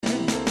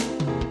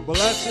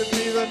Blessed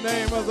be the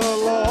name of the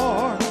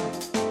Lord.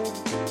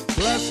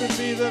 Blessed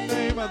be the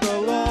name of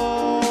the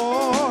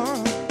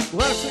Lord.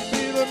 Blessed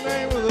be the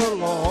name of the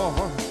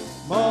Lord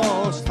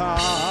Most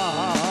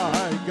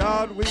High.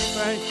 God, we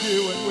thank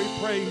you and we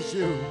praise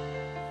you.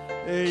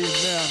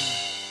 Amen.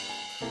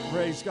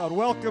 Praise God.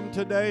 Welcome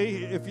today.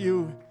 If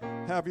you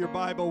have your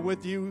Bible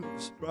with you,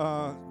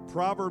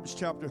 Proverbs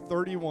chapter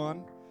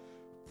 31.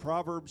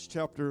 Proverbs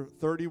chapter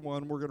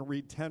 31. We're going to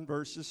read 10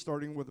 verses,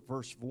 starting with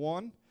verse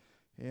 1.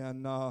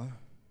 And,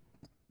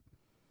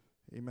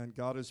 amen,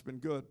 God has been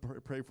good.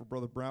 Pray for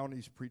Brother Brown.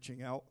 He's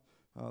preaching out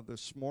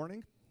this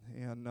morning.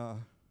 And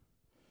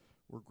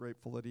we're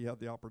grateful that he had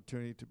the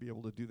opportunity to be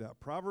able to do that.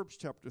 Proverbs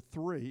chapter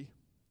 3.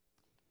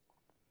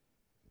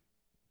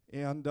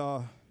 And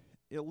a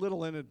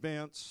little in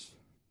advance,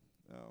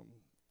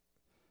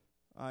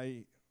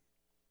 I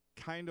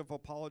kind of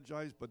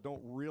apologize, but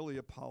don't really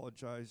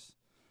apologize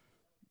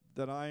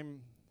that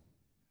I'm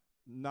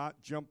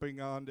not jumping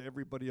on to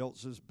everybody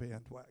else's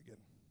bandwagon.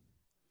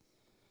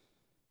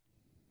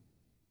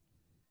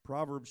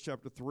 Proverbs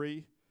chapter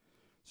 3,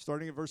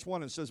 starting at verse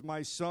 1, it says,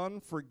 My son,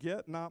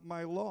 forget not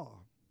my law,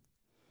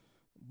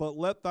 but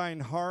let thine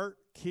heart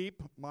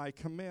keep my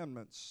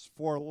commandments.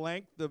 For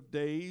length of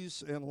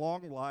days and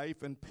long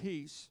life and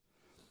peace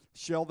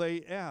shall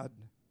they add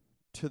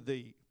to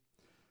thee.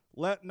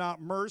 Let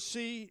not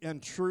mercy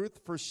and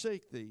truth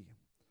forsake thee.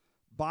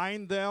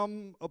 Bind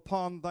them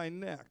upon thy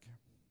neck.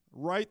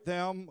 Write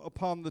them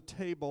upon the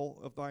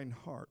table of thine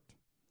heart.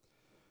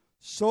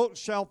 So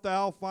shalt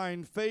thou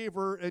find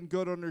favor and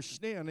good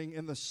understanding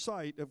in the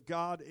sight of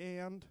God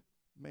and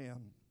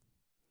man.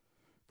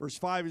 Verse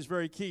 5 is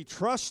very key.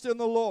 Trust in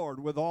the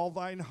Lord with all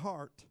thine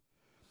heart,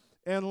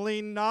 and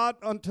lean not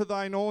unto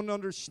thine own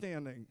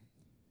understanding.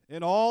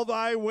 In all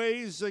thy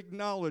ways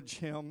acknowledge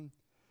him,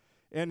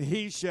 and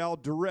he shall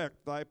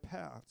direct thy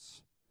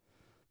paths.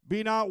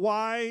 Be not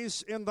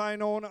wise in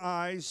thine own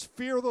eyes.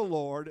 Fear the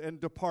Lord, and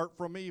depart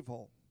from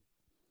evil.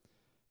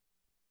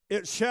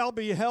 It shall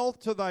be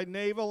health to thy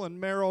navel and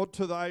marrow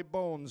to thy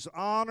bones.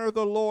 Honor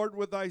the Lord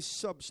with thy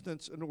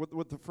substance and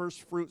with the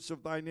first fruits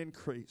of thine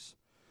increase.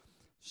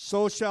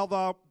 So shall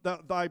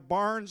thy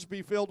barns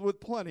be filled with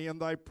plenty, and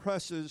thy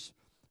presses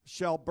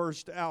shall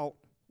burst out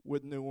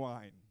with new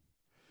wine.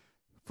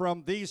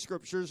 From these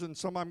scriptures, and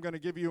some I'm going to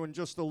give you in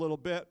just a little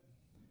bit,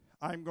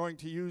 I'm going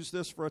to use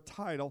this for a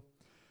title,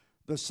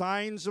 The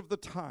Signs of the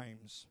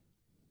Times.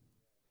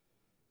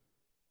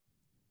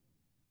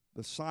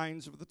 The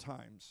Signs of the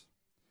Times.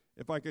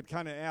 If I could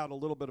kind of add a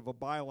little bit of a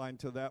byline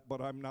to that, but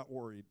I'm not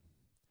worried.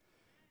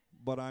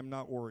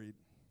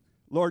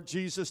 Lord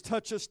Jesus,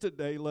 touch us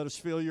today. Let us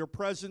feel your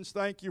presence.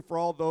 Thank you for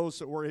all those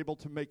that were able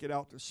to make it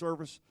out to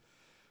service.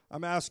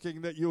 I'm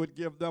asking that you would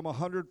give them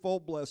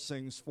 100-fold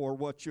blessings for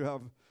what you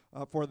have,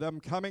 for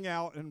them coming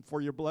out, and for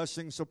your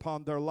blessings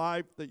upon their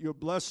life, that you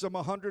bless them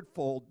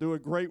 100-fold. Do a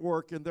great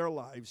work in their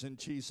lives in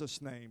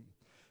Jesus' name.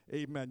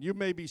 Amen. You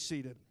may be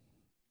seated.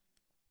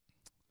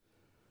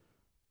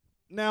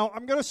 Now,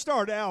 I'm going to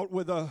start out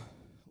with a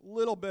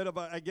little bit of,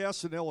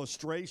 an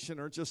illustration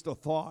or just a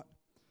thought.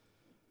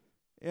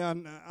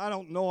 And I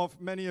don't know if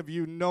many of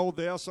you know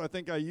this. I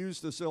think I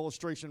used this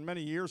illustration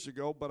many years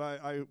ago, but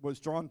I was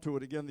drawn to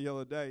it again the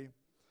other day.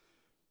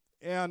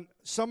 And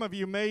some of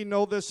you may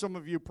know this, some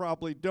of you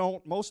probably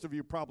don't. Most of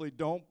you probably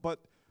don't. But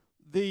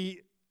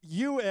the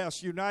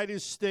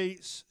United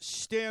States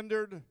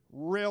Standard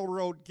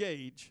Railroad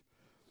gauge,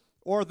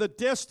 or the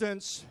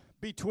distance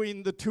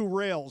between the two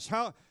rails.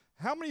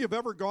 How many have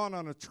ever gone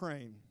on a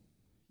train?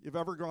 You've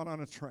ever gone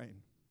on a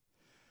train?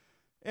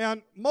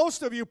 And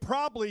most of you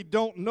probably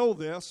don't know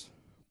this,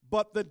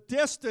 but the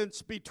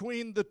distance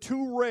between the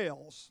two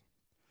rails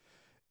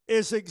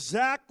is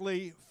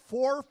exactly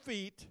 4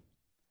 feet,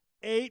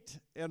 8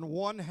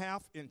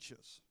 1/2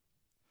 inches.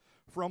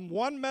 From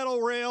one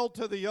metal rail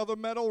to the other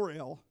metal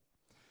rail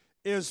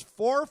is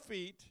 4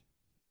 feet,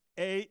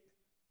 8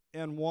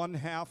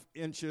 1/2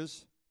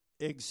 inches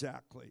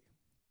exactly.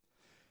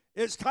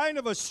 It's kind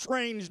of a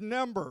strange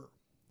number,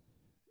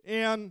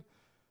 and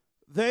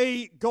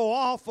they go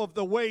off of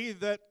the way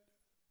that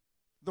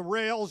the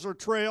rails or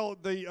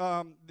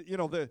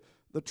the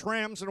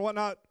trams and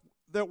whatnot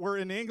that were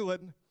in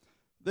England,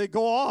 they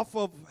go off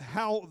of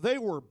how they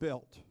were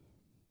built.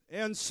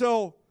 And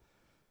so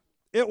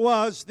it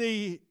was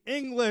the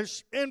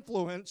English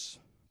influence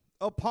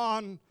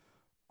upon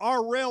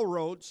our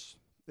railroads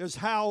is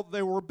how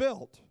they were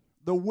built,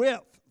 the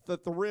width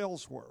that the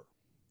rails were.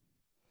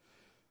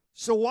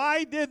 So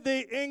why did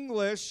the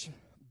English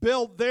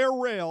build their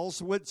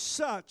rails with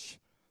such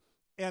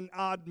an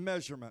odd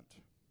measurement?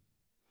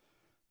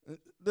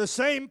 The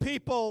same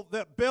people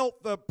that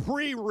built the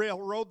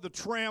pre-railroad, the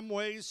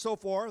tramways, so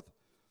forth,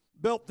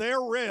 built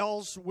their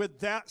rails with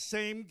that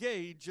same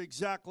gauge,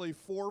 exactly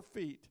 4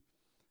 feet,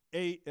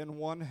 8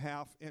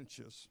 1/2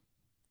 inches.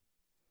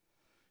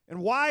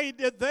 And why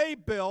did they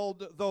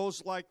build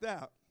those like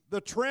that?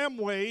 The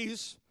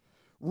tramways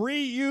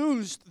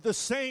reused the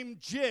same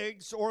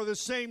jigs or the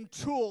same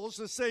tools,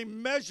 the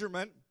same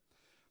measurement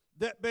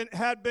that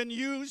had been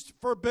used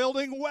for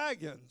building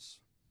wagons.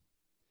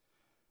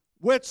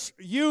 which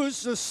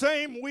used the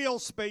same wheel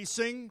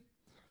spacing,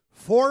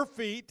 4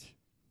 feet,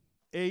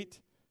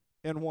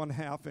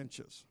 8.5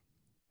 inches.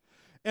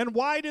 And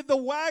why did the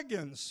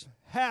wagons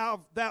have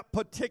that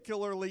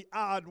particularly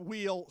odd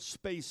wheel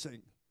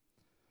spacing?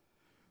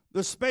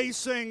 The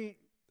spacing,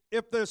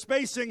 if the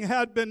spacing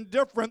had been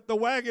different, the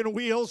wagon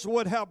wheels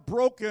would have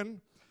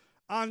broken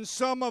on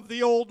some of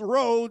the old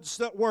roads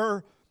that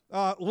were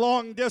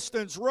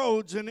long-distance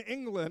roads in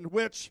England,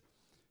 which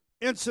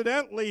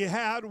incidentally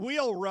had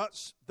wheel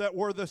ruts that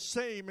were the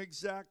same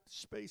exact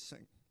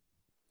spacing.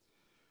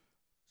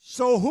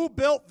 So who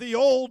built the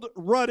old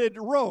rutted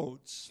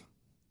roads?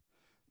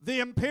 The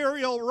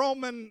Imperial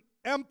Roman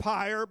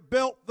Empire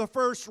built the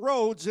first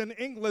roads in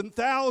England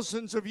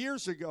thousands of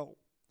years ago.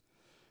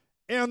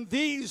 And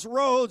these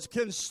roads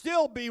can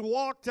still be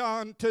walked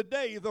on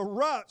today. The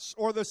ruts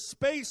or the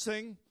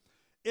spacing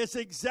is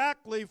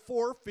exactly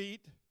 4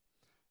 feet,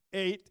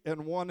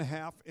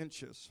 8.5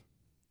 inches.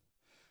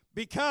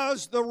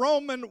 Because the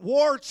Roman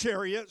war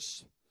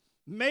chariots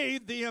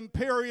made the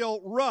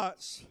imperial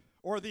ruts,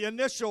 or the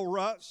initial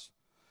ruts,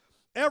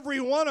 every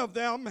one of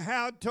them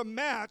had to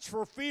match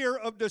for fear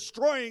of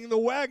destroying the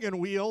wagon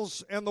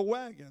wheels and the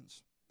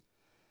wagons.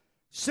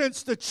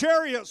 Since the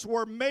chariots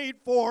were made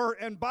for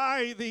and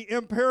by the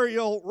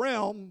imperial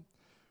realm,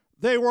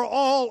 they were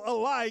all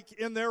alike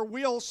in their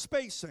wheel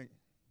spacing.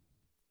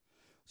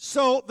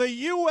 So the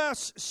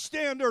U.S.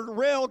 standard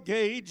rail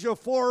gauge of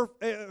 4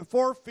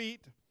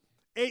 feet,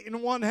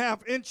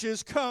 8.5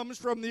 inches comes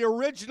from the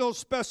original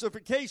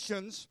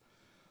specifications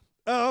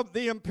of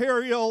the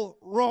Imperial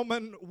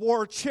Roman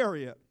war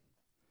chariot.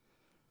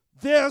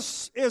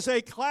 This is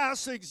a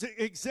classic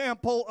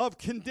example of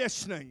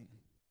conditioning.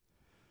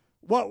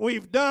 What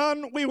we've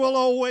done, we will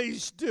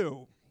always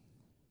do.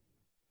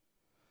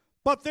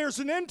 But there's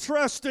an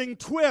interesting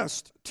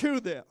twist to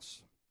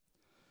this.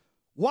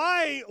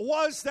 Why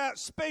was that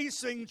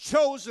spacing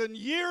chosen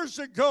years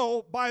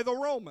ago by the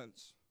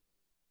Romans?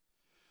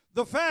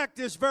 The fact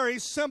is very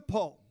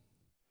simple.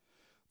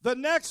 The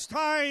next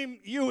time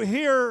you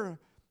hear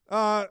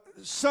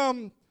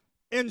some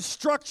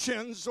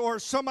instructions or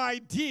some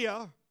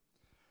idea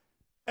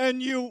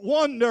and you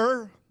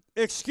wonder,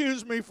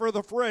 excuse me for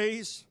the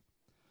phrase,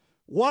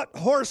 what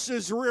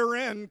horse's rear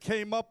end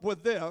came up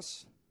with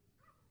this?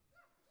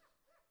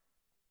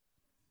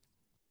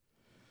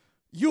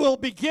 You will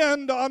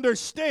begin to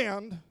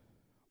understand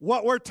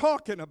what we're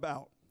talking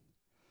about.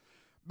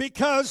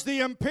 Because the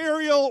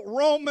Imperial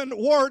Roman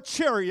war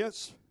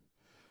chariots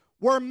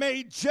were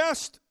made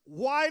just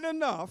wide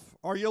enough,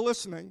 are you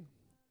listening?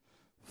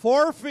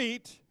 4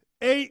 feet,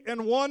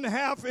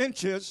 8.5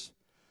 inches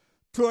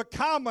to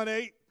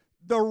accommodate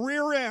the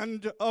rear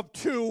end of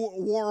 2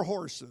 war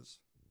horses.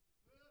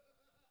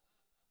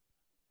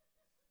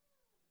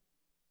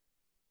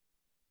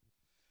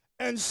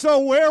 And so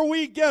where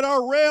we get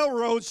our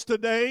railroads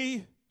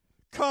today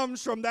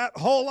comes from that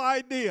whole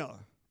idea.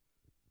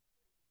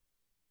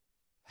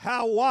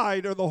 How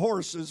wide are the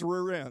horses'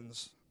 rear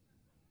ends?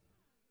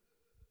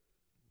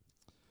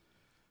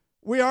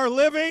 We are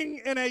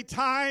living in a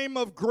time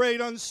of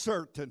great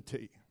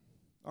uncertainty,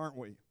 aren't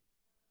we?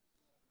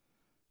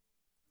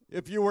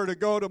 If you were to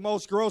go to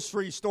most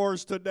grocery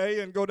stores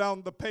today and go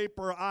down the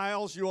paper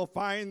aisles, you will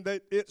find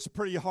that it's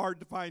pretty hard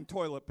to find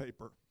toilet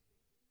paper.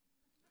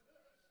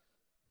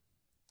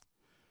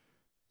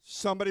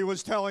 Somebody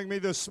was telling me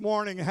this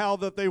morning how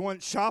that they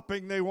went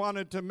shopping. They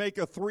wanted to make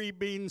a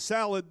 3-bean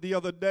salad the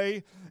other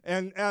day,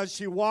 and as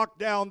she walked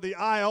down the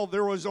aisle,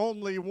 there was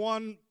only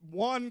one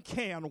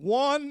can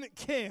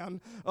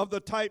of the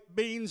type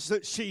beans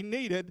that she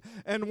needed.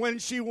 And when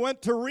she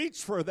went to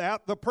reach for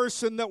that, the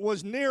person that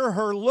was near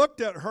her looked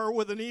at her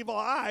with an evil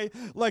eye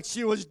like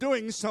she was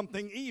doing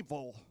something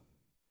evil.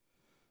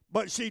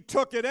 But she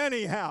took it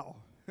anyhow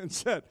and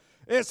said,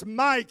 "It's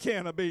my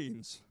can of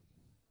beans."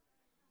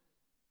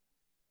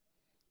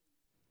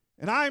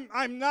 And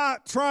I'm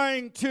not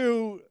trying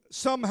to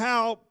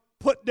somehow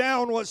put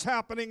down what's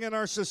happening in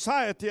our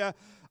society.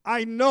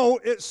 I know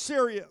it's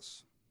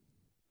serious.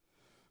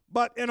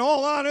 But in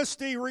all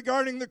honesty,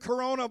 regarding the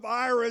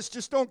coronavirus,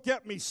 just don't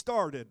get me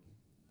started.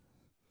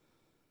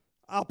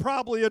 I'll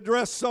probably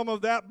address some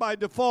of that by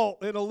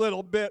default in a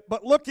little bit.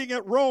 But looking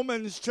at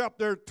Luke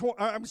chapter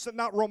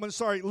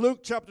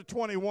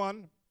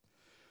 21,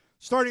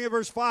 starting at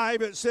verse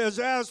 5, it says,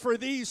 "As for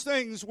these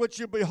things which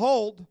you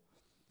behold,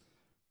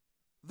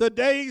 the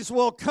days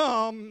will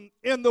come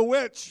in the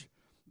which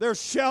there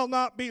shall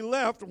not be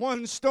left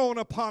one stone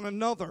upon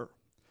another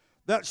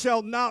that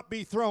shall not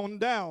be thrown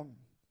down.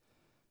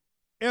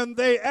 And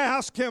they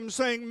ask him,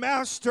 saying,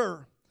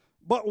 Master,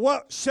 but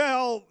what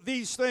shall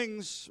these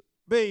things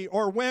be?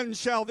 Or when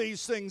shall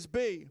these things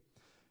be?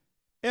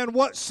 And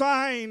what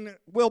sign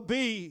will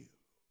be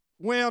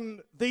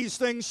when these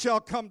things shall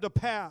come to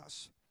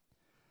pass?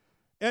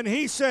 And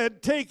he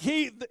said, Take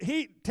heed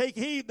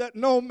that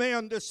no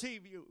man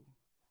deceive you,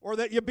 or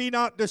that you be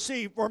not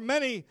deceived. For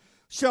many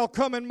shall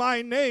come in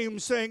my name,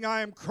 saying,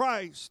 I am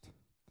Christ.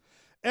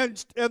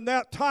 And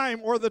that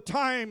time, or the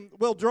time,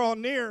 will draw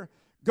near.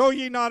 Go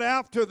ye not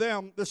after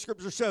them, the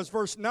scripture says,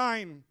 verse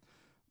 9.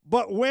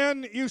 But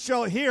when you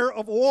shall hear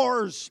of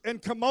wars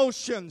and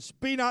commotions,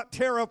 be not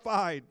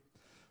terrified,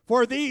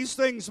 for these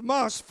things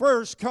must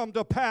first come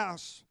to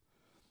pass,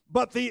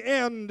 but the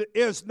end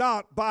is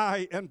not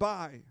by and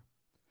by.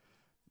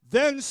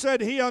 Then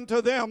said he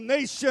unto them,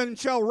 nation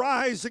shall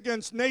rise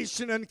against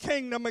nation, and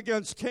kingdom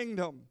against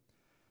kingdom.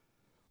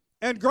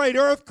 And great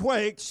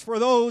earthquakes, for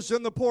those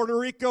in the Puerto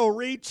Rico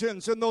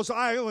regions and those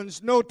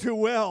islands know too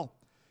well.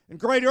 And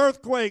great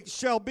earthquakes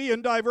shall be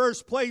in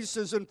diverse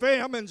places, and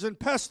famines and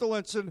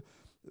pestilence and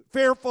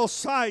fearful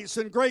sights,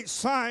 and great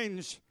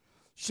signs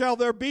shall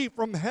there be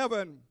from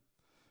heaven.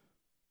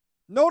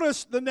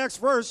 Notice the next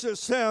verse. It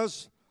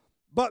says,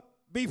 but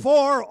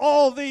before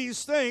all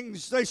these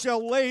things they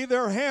shall lay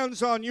their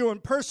hands on you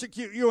and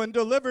persecute you and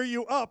deliver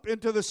you up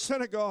into the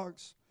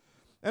synagogues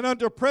and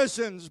unto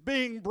prisons,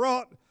 being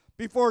brought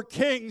before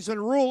kings and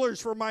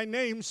rulers for my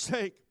name's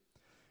sake.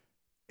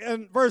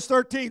 And verse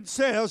 13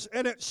 says,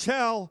 and it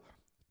shall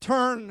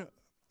turn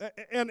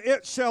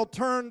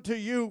to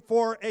you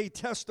for a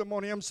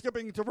testimony. I'm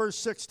skipping to verse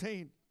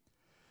 16.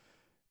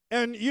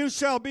 And you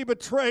shall be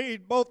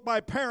betrayed both by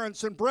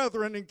parents and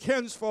brethren and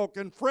kinsfolk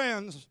and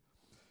friends,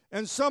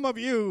 and some of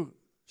you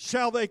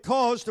shall they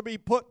cause to be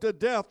put to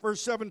death.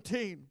 Verse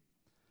 17.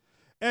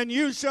 And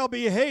you shall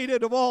be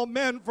hated of all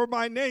men for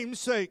my name's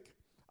sake.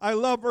 I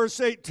love verse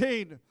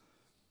 18.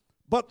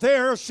 But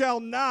there shall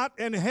not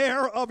an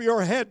hair of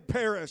your head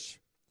perish.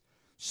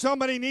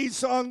 Somebody needs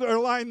to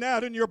underline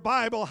that in your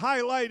Bible,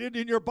 highlight it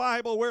in your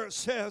Bible where it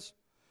says,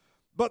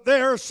 but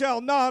there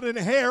shall not an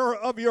hair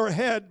of your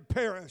head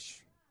perish.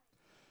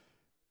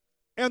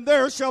 And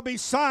there shall be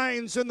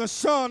signs in the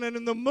sun and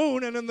in the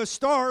moon and in the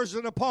stars,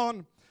 and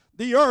upon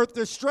the earth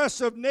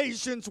distress of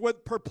nations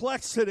with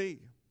perplexity.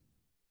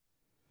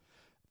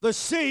 The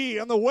sea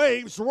and the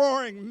waves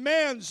roaring.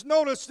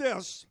 Notice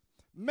this,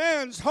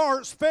 men's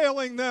hearts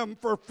failing them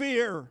for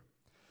fear,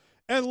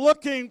 and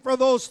looking for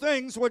those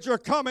things which are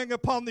coming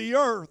upon the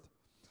earth,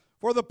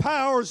 for the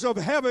powers of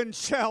heaven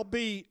shall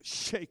be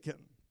shaken.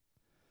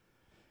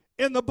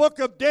 In the book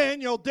of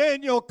Daniel,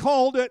 Daniel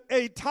called it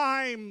a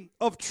time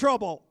of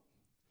trouble.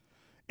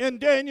 In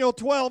Daniel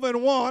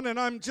 12:1, and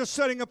I'm just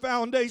setting a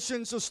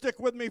foundation, so stick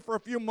with me for a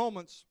few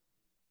moments.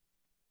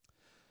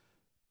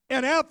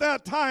 And at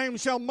that time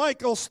shall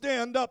Michael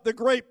stand up, the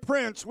great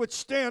prince, which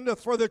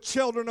standeth for the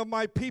children of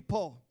my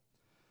people.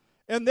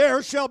 And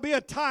there shall be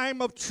a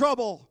time of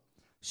trouble,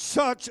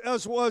 such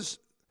as was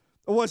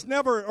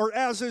never, or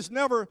as is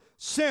never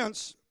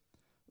since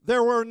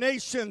there were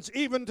nations,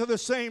 even to the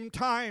same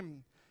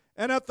time.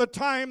 And at the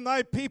time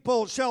thy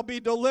people shall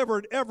be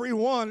delivered, every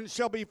one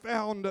shall be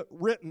found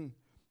written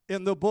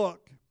in the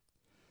book.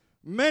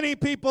 Many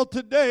people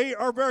today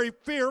are very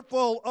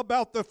fearful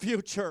about the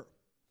future.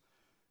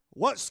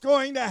 What's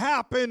going to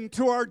happen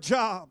to our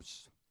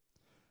jobs?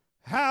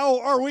 How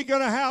are we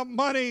going to have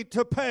money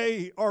to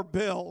pay our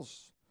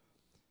bills?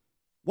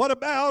 What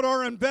about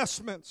our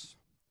investments?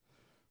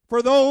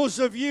 For those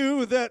of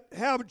you that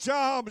have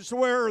jobs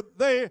where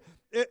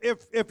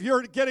if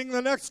you're getting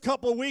the next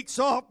couple weeks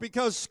off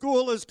because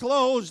school is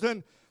closed,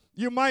 and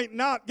you might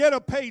not get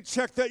a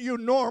paycheck that you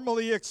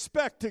normally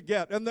expect to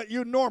get and that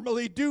you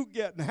normally do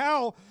get. And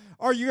how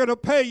are you going to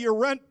pay your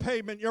rent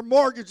payment, your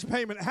mortgage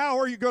payment? How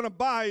are you going to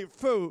buy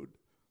food?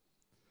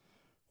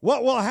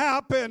 What will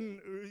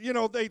happen?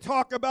 They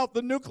talk about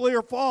the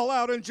nuclear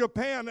fallout in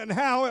Japan and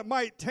how it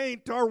might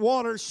taint our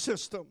water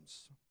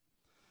systems.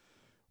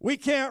 We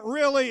can't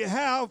really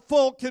have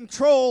full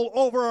control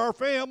over our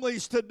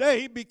families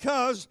today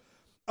because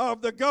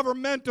of the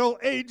governmental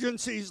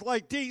agencies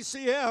like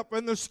DCF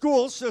and the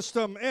school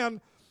system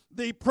and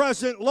the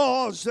present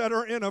laws that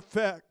are in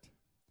effect.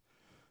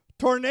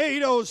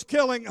 Tornadoes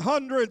killing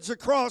hundreds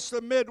across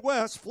the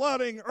Midwest,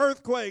 flooding,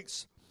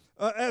 earthquakes.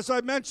 As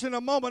I mentioned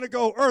a moment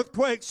ago,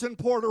 earthquakes in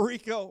Puerto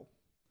Rico.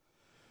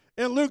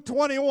 In Luke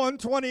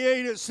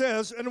 21:28 it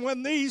says, and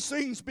when these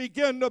things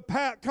begin to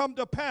come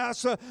to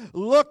pass,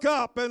 look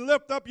up and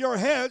lift up your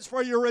heads,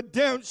 for your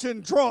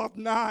redemption draweth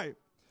nigh.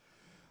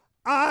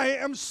 I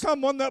am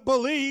someone that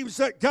believes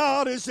that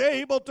God is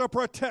able to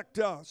protect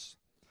us.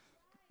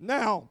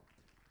 Now,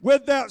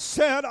 with that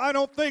said, I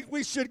don't think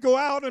we should go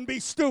out and be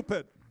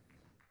stupid.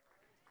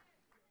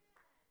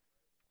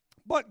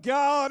 But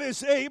God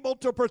is able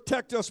to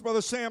protect us.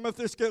 Brother Sam, if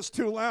this gets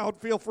too loud,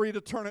 feel free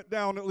to turn it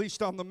down, at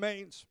least on the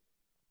mains.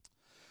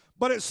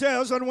 But it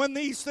says, and when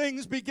these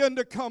things begin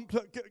to come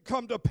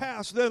to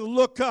pass, then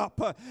look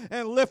up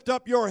and lift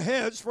up your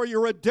heads, for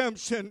your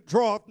redemption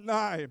draweth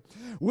nigh.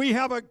 We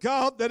have a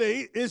God that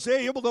is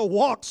able to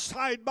walk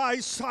side by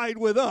side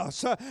with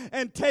us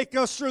and take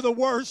us through the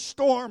worst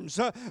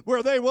storms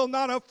where they will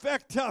not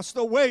affect us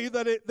the way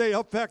that they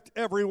affect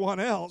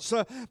everyone else.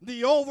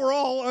 The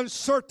overall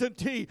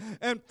uncertainty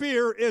and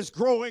fear is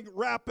growing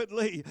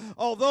rapidly.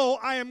 Although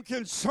I am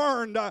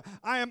concerned,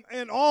 I am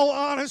in all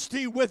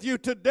honesty with you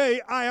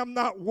today, I am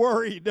not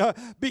worried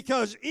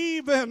because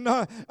even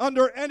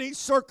under any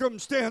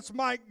circumstance,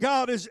 my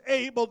God is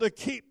able to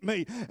keep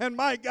me, and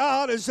my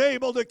God is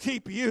able to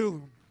keep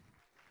you.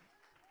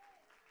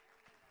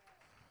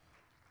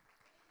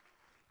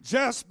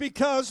 Just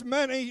because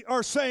many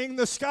are saying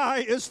the sky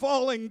is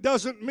falling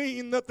doesn't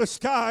mean that the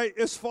sky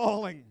is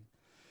falling.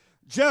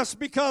 Just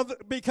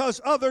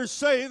because others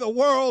say the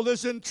world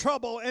is in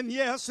trouble, and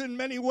yes, in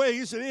many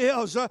ways it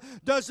is,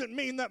 doesn't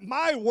mean that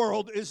my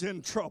world is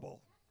in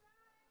trouble.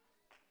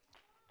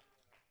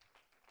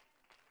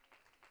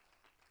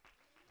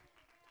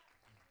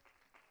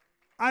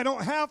 I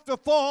don't have to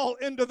fall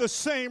into the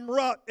same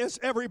rut as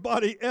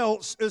everybody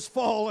else is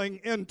falling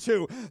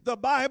into. The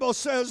Bible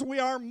says we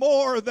are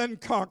more than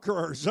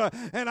conquerors.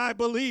 And I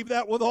believe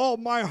that with all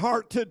my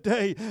heart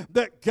today,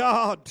 that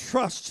God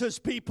trusts His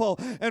people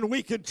and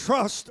we can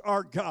trust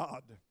our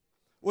God.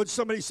 Would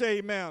somebody say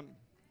amen?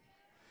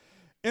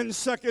 In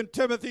 2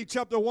 Timothy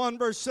chapter 1,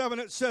 verse 7,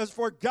 it says,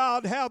 "For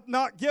God hath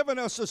not given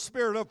us a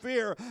spirit of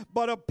fear,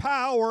 but of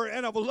power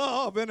and of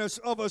love and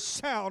of a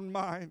sound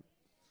mind."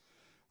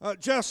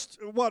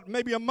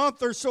 Maybe a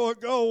month or so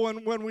ago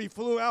when we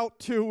flew out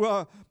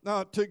to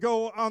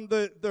go on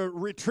the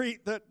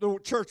retreat that the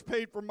church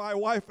paid for my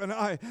wife and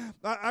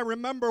I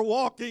remember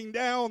walking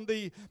down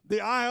the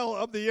aisle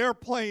of the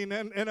airplane,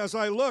 and as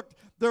I looked,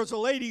 there was a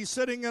lady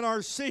sitting in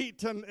our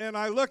seat, and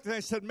I looked and I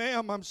said,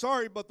 "Ma'am, I'm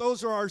sorry, but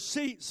those are our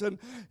seats." And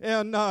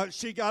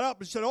she got up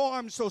and said, "Oh,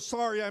 I'm so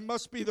sorry, I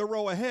must be the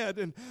row ahead."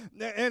 And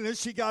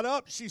as she got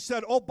up, she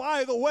said, "Oh,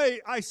 by the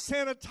way, I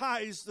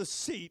sanitized the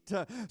seat,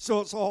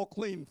 so it's all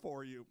clean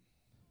for you."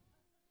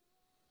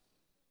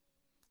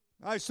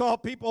 I saw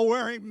people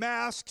wearing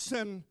masks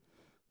and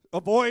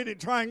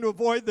trying to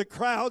avoid the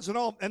crowds and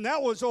all, and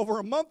that was over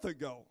a month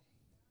ago.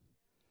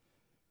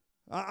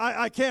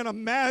 I can't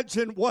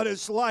imagine what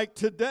it's like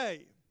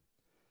today.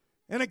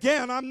 And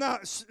again, I'm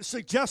not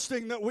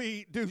suggesting that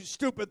we do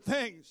stupid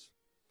things.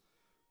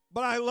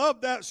 But I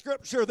love that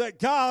scripture that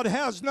God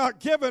has not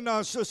given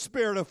us a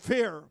spirit of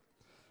fear,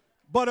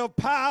 but of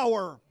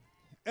power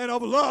and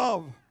of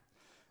love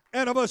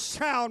and of a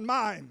sound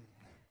mind.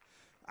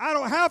 I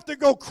don't have to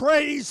go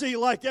crazy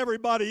like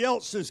everybody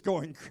else is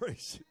going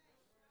crazy.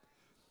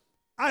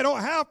 I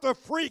don't have to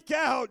freak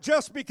out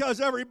just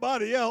because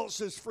everybody else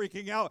is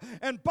freaking out.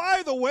 And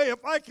by the way,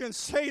 if I can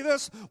say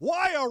this,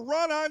 why a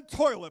run on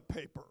toilet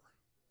paper?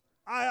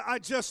 I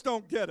just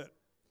don't get it.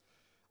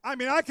 I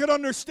mean, I could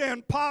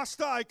understand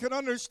pasta, I could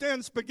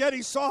understand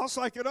spaghetti sauce,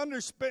 I could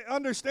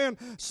understand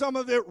some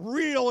of the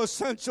real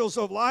essentials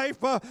of life,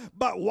 but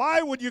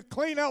why would you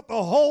clean out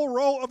the whole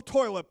row of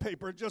toilet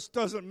paper? It just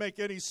doesn't make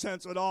any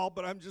sense at all,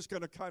 but I'm just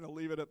going to kind of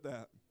leave it at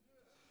that.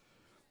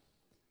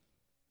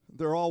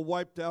 They're all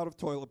wiped out of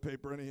toilet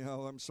paper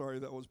anyhow. I'm sorry,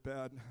 that was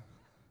bad.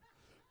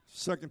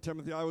 2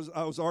 Timothy, I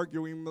was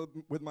arguing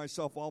with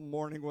myself all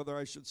morning whether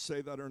I should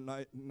say that or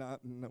not,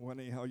 and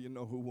anyhow, you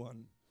know who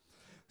won.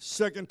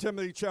 2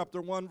 Timothy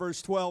chapter 1,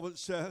 verse 12, it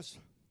says,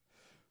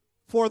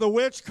 "For the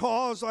which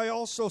cause I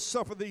also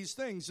suffer these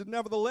things, and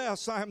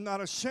nevertheless I am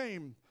not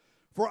ashamed.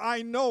 For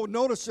I know,"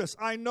 notice this,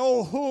 "I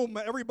know whom,"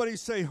 everybody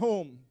say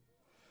whom.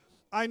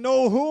 "I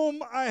know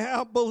whom I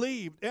have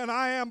believed, and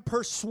I am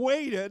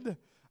persuaded,"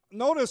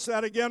 notice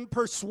that again,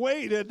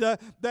 persuaded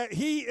that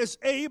He is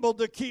able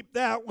to keep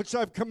that which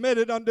I've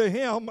committed unto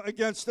Him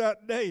against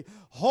that day.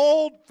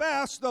 Hold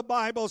fast, the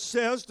Bible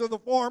says, to the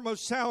form of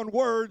sound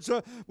words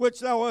which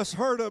thou hast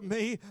heard of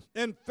me,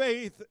 in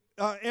faith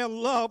and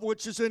love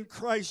which is in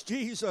Christ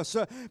Jesus.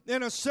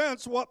 In a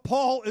sense, what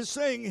Paul is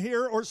saying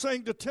here, or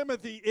saying to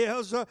Timothy,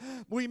 is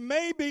we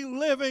may be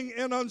living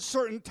in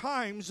uncertain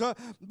times,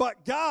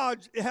 but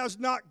God has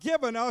not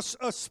given us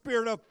a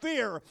spirit of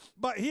fear,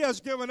 but He has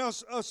given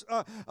us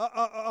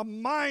a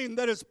mind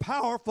that is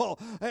powerful.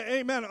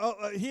 Amen.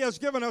 He has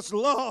given us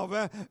love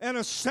and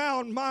a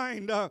sound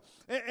mind.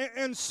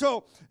 And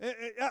so,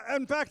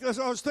 in fact, as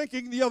I was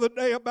thinking the other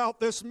day about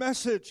this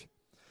message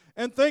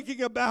and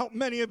thinking about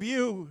many of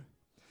you,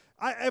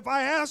 if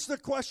I ask the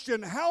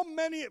question, how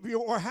many of you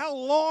or how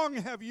long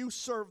have you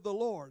served the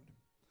Lord?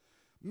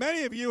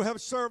 Many of you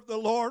have served the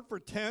Lord for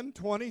 10,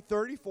 20,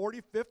 30,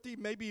 40, 50,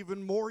 maybe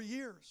even more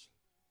years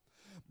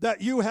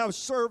that you have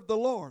served the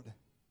Lord.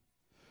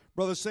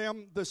 Brother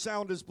Sam, the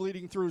sound is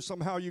bleeding through.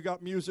 Somehow you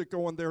got music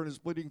going there and it's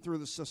bleeding through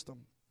the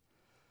system.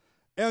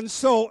 And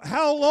so,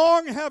 how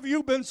long have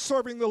you been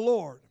serving the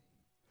Lord?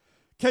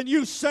 Can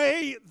you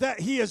say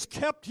that He has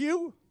kept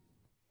you?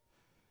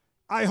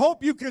 I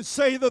hope you can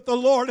say that the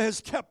Lord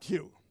has kept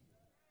you.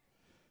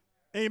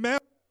 Amen.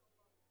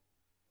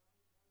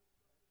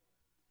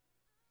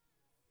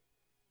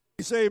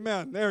 Say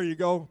amen. There you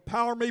go.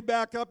 Power me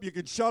back up. You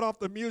can shut off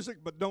the music,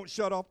 but don't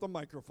shut off the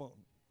microphone.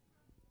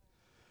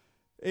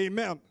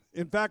 Amen.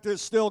 In fact,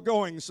 it's still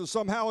going, so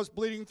somehow it's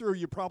bleeding through.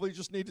 You probably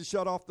just need to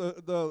shut off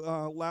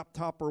the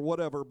laptop or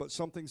whatever, but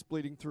something's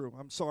bleeding through.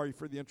 I'm sorry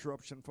for the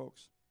interruption,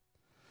 folks.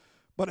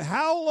 But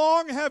how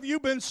long have you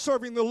been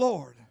serving the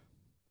Lord?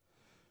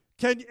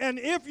 And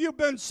if you've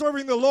been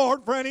serving the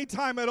Lord for any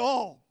time at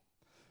all,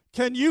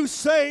 can you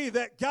say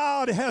that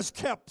God has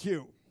kept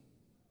you?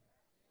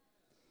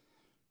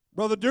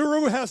 Brother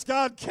Duru, has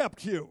God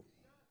kept you?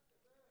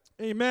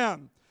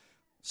 Amen.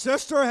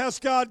 Sister, has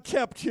God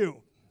kept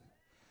you?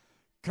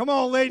 Come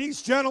on,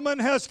 ladies, gentlemen,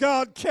 has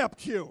God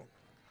kept you?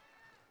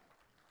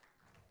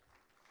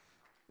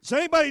 Does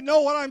anybody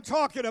know what I'm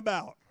talking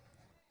about?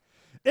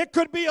 It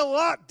could be a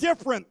lot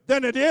different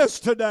than it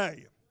is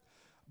today,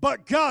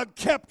 but God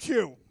kept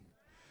you.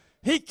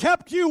 He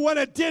kept you when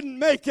it didn't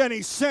make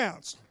any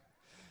sense.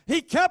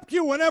 He kept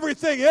you when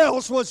everything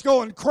else was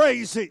going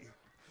crazy.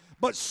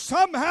 But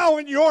somehow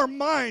in your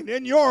mind,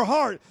 in your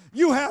heart,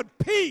 you had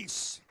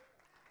peace.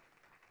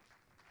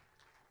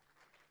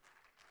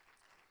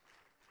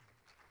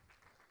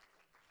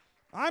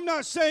 I'm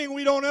not saying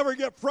we don't ever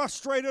get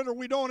frustrated or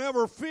we don't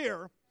ever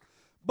fear.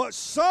 But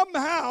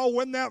somehow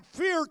when that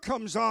fear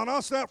comes on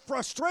us, that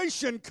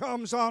frustration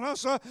comes on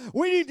us,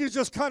 we need to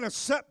just kind of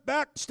step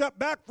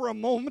back for a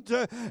moment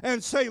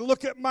and say,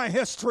 look at my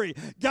history.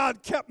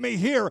 God kept me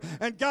here,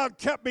 and God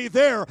kept me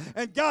there,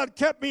 and God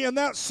kept me in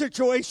that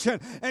situation,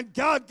 and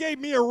God gave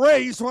me a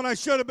raise when I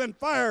should have been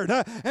fired,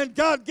 and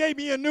God gave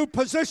me a new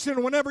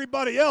position when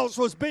everybody else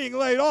was being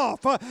laid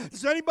off.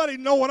 Does anybody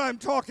know what I'm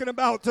talking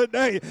about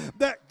today?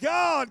 That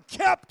God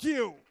kept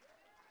you.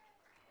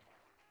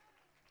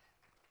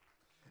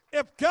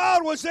 If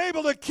God was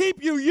able to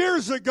keep you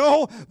years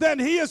ago, then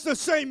He is the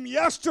same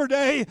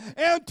yesterday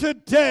and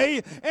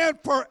today and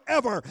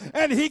forever.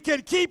 And He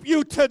can keep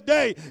you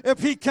today. If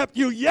He kept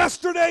you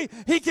yesterday,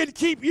 He can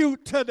keep you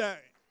today.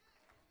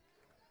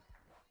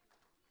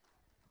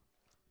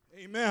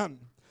 Amen.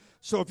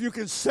 So if you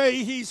can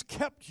say He's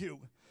kept you,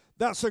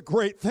 that's a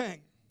great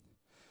thing.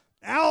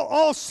 Now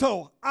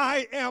also,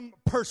 I am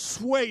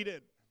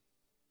persuaded.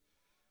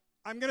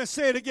 I'm going to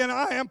say it again.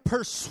 I am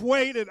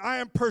persuaded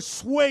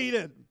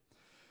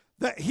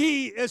that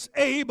He is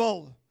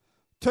able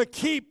to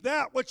keep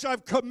that which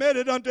I've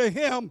committed unto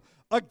Him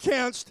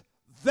against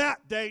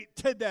that day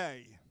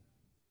today.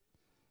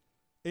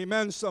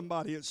 Amen,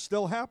 somebody. It's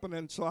still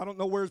happening, so I don't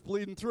know where it's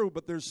bleeding through,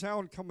 but there's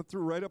sound coming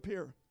through right up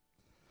here.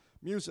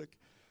 Music.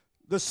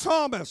 The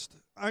psalmist,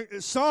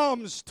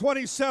 Psalms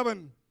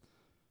 27,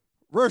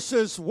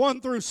 verses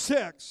 1 through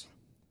 6,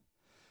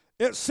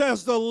 it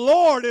says, the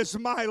Lord is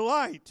my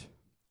light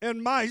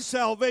and my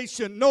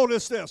salvation.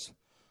 Notice this.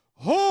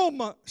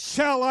 Whom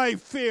shall I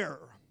fear?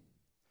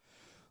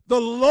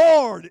 The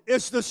Lord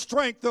is the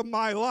strength of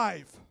my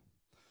life.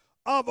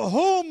 Of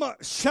whom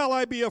shall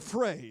I be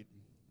afraid?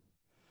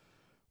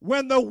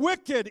 When the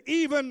wicked,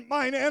 even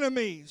mine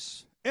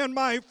enemies and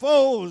my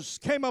foes,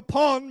 came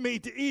upon me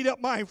to eat up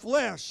my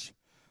flesh,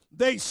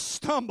 they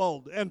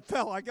stumbled and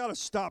fell. I got to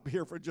stop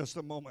here for just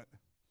a moment.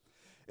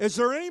 Is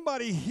there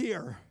anybody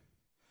here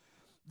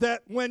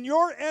that when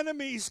your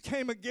enemies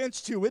came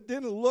against you, it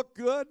didn't look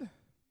good?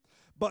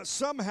 But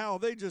somehow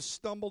they just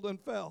stumbled and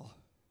fell.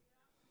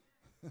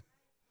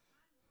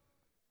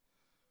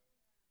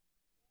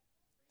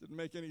 Didn't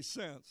make any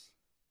sense.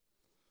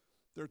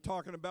 They're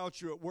talking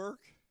about you at work,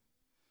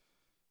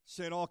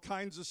 saying all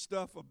kinds of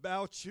stuff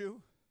about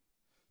you,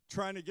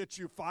 trying to get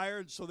you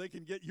fired so they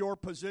can get your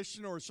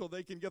position or so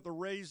they can get the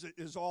raise that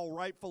is all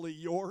rightfully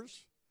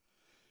yours.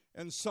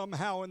 And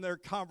somehow in their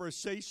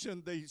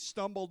conversation they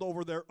stumbled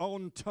over their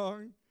own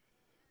tongue.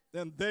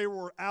 Then they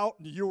were out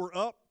and you were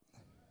up.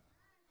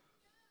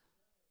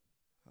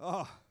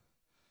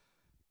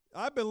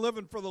 I've been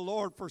living for the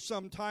Lord for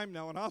some time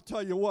now, and I'll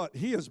tell you what,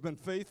 He has been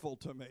faithful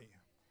to me.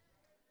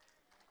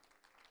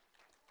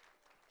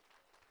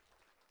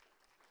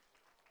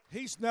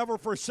 He's never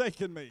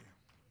forsaken me.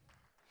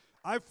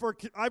 I've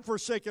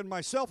forsaken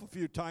myself a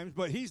few times,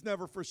 but He's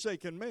never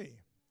forsaken me.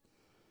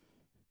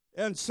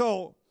 And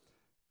so,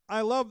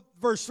 I love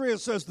verse 3. It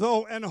says,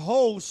 though an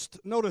host,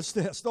 notice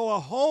this, though a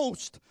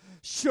host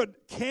should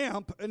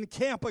camp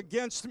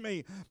against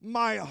me,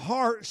 my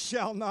heart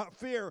shall not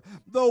fear.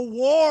 Though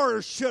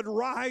war should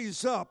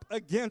rise up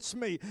against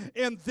me,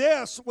 in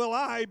this will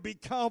I be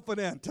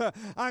confident.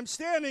 I'm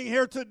standing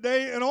here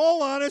today in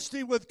all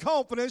honesty with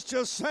confidence,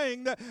 just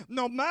saying that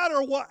no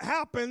matter what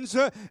happens,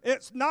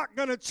 it's not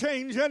going to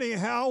change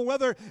anyhow.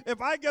 Whether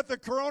if I get the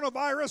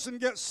coronavirus and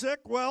get sick,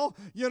 well,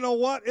 you know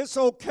what? It's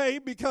okay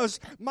because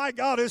my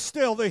God is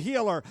still the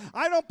healer.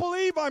 I don't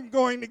believe I'm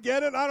going to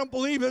get it. I don't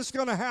believe it's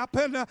going to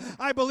happen.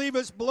 I believe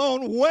it's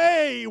blown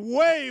way,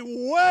 way,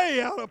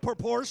 way out of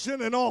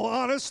proportion, in all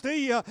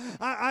honesty.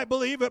 I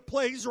believe it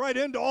plays right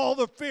into all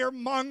the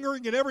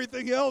fear-mongering and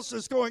everything else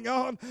that's going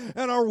on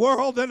in our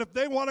world. And if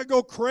they want to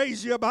go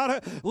crazy about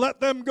it, let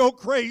them go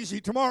crazy.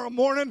 Tomorrow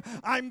morning,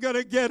 I'm going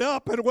to get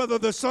up, and whether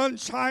the sun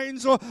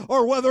shines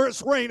or whether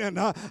it's raining,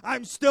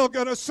 I'm still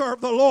going to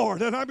serve the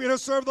Lord. And I'm going to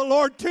serve the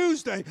Lord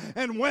Tuesday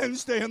and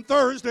Wednesday and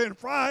Thursday and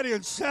Friday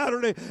and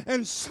Saturday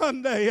and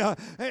Sunday.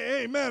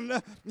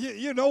 Amen.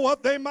 You know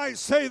what? They might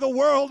say the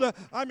world,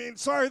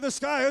 the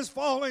sky is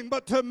falling,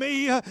 but to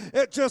me,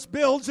 it just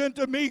builds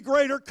into me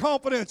greater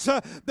confidence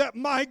that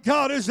my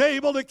God is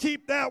able to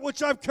keep that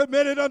which I've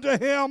committed unto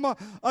Him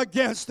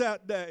against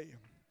that day.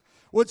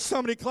 Would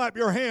somebody clap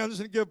your hands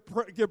and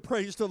give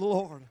praise to the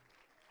Lord?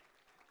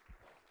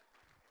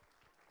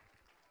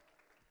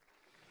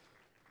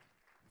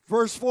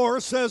 Verse 4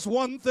 says,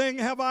 one thing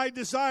have I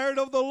desired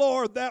of the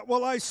Lord, that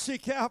will I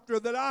seek after,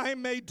 that I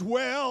may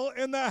dwell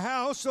in the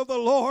house of the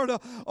Lord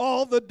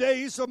all the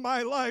days of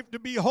my life, to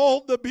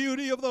behold the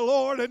beauty of the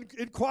Lord and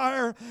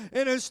inquire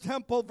in his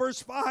temple.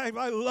 Verse 5,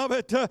 I love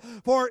it.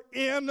 For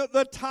in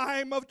the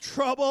time of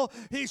trouble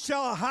he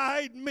shall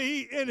hide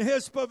me in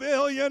his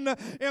pavilion.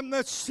 In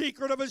the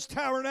secret of his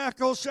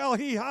tabernacle shall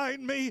he hide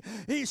me.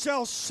 He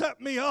shall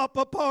set me up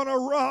upon a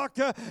rock,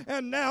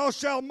 and now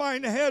shall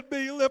mine head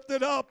be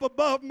lifted up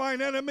above mine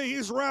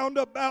enemies round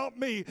about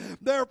me.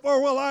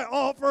 Therefore will I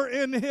offer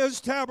in his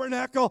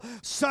tabernacle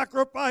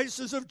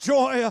sacrifices of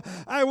joy.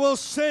 I will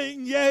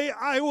sing, yea,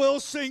 I will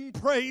sing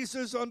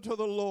praises unto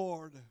the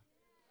Lord.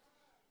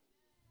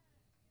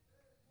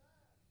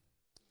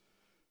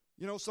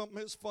 You know, something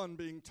is fun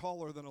being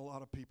taller than a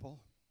lot of people.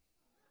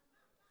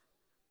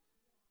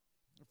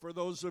 For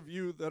those of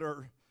you that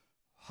are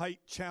height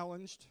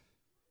challenged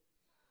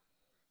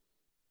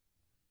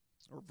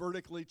or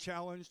vertically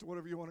challenged,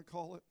 whatever you want to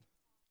call it.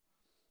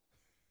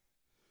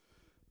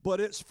 But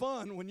it's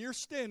fun when you're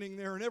standing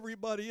there and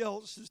everybody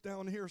else is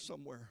down here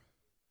somewhere.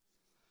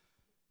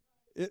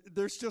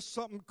 There's just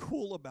something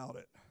cool about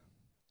it.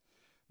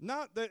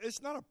 Not that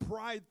it's not a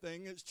pride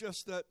thing. It's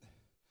just that,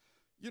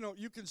 you know,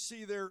 you can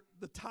see the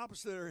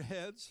tops of their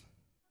heads.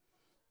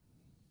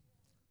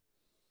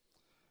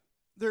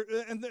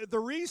 And the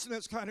reason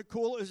it's kind of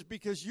cool is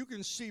because you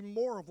can see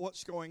more of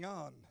what's going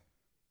on.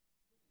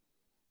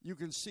 You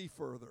can see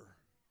further.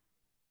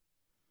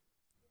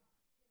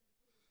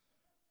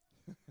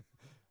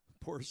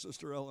 Poor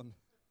Sister Ellen.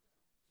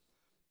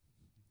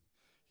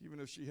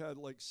 Even if she had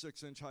like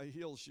 6-inch high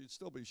heels, she'd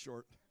still be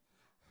short.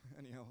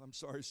 Anyhow, I'm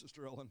sorry,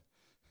 Sister Ellen.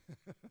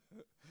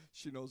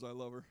 She knows I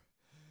love her.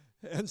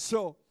 And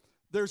so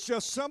there's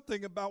just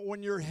something about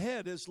when your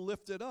head is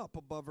lifted up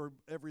above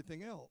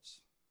everything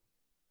else.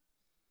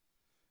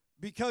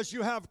 Because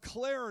you have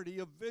clarity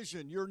of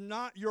vision. Your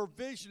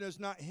vision is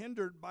not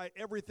hindered by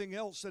everything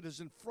else that is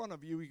in front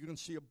of you. You can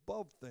see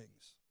above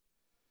things.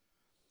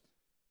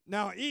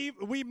 Now,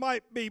 we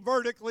might be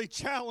vertically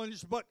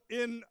challenged, but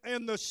in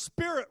the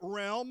spirit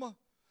realm,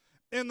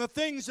 in the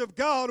things of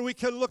God, we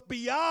can look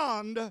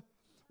beyond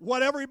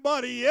what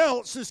everybody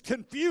else is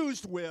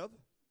confused with.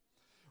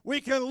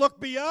 We can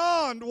look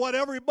beyond what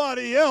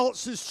everybody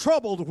else is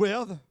troubled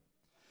with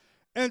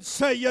and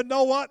say, you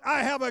know what?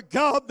 I have a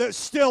God that's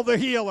still the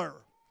healer.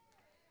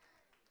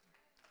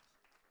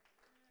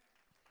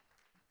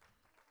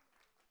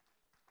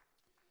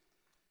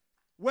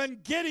 When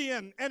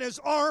Gideon and his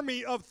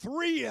army of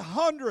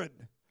 300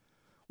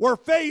 were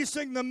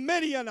facing the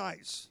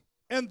Midianites,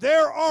 and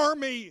their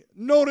army,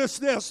 notice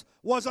this,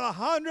 was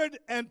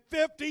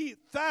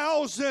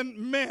 150,000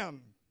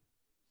 men.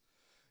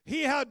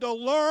 He had to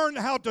learn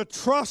how to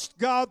trust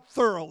God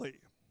thoroughly.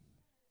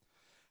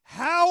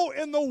 How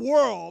in the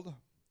world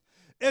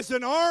is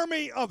an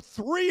army of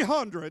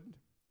 300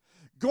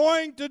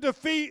 going to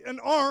defeat an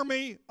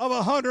army of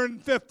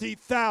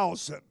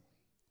 150,000?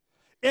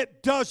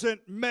 It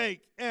doesn't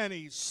make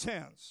any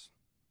sense.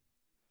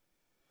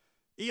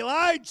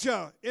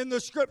 Elijah in the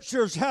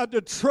scriptures had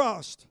to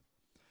trust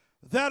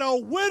that a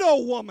widow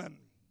woman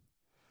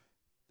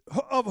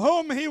of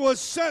whom he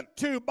was sent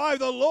to by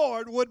the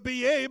Lord would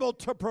be able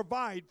to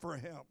provide for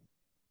him.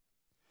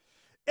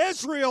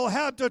 Israel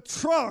had to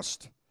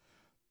trust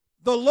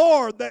the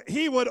Lord that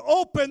he would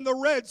open the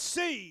Red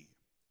Sea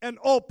and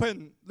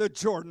open the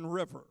Jordan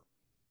River.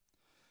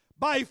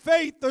 By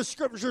faith, the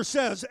scripture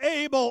says,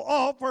 Abel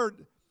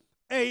offered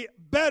a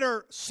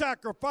better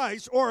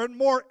sacrifice or a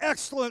more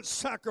excellent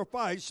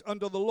sacrifice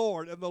unto the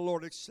Lord, and the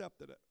Lord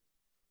accepted it.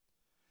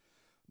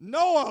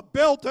 Noah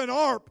built an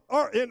ark,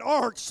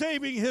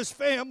 saving his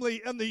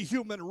family and the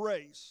human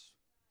race.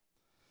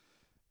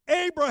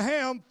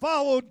 Abraham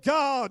followed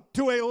God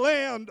to a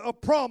land of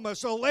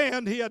promise, a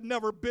land he had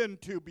never been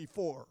to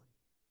before.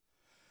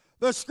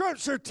 The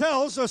scripture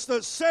tells us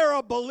that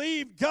Sarah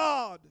believed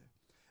God,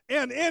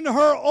 and in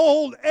her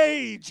old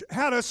age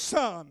had a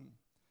son,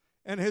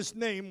 and his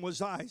name was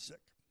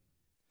Isaac.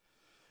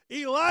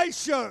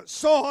 Elisha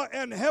saw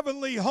an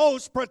heavenly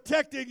host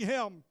protecting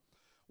him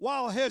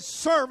while his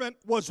servant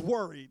was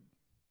worried.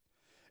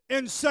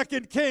 In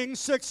 2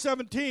 Kings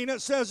 6:17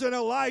 it says, and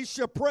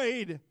Elisha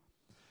prayed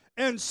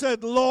and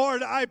said,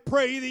 Lord, I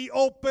pray thee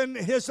open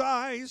his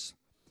eyes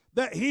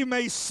that he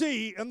may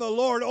see. And the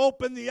Lord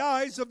opened the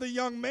eyes of the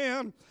young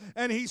man,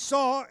 and he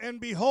saw,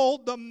 and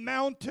behold, the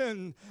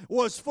mountain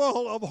was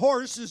full of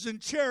horses and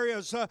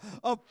chariots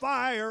of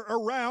fire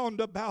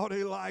around about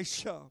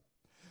Elisha.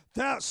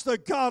 That's the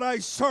God I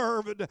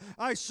serve,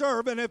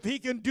 and if he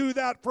can do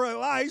that for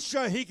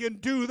Elisha, he can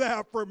do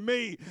that for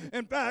me.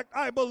 In fact,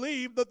 I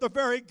believe that the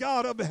very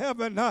God of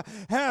heaven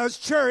has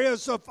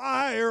chariots of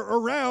fire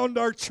around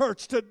our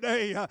church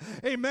today.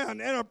 Amen.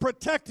 And are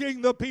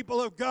protecting the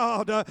people of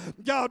God.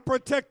 God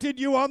protected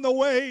you on the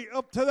way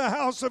up to the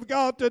house of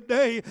God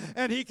today,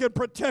 and he can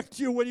protect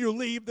you when you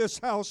leave this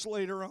house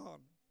later on.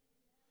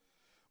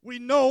 We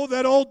know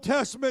that Old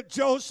Testament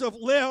Joseph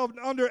lived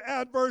under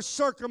adverse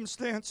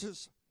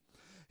circumstances.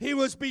 He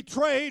was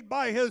betrayed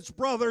by his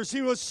brothers.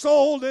 He was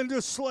sold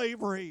into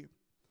slavery.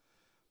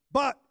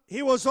 But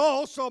he was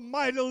also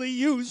mightily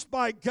used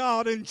by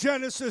God in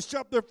Genesis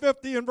chapter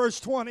 50 and verse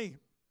 20.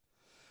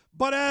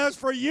 But as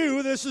for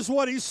you, this is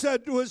what he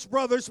said to his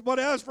brothers, but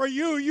as for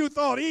you, you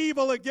thought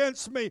evil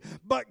against me,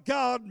 but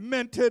God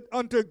meant it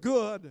unto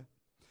good,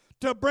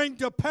 to bring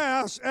to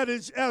pass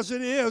as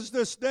it is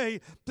this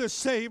day, to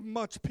save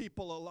much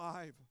people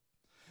alive.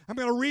 I'm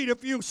going to read a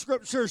few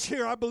scriptures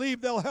here. I believe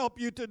they'll help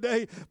you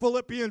today.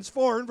 Philippians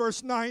 4 and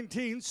verse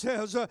 19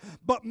 says,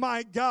 but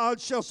my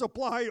God shall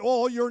supply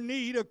all your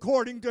need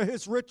according to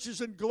his riches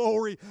and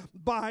glory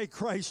by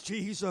Christ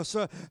Jesus.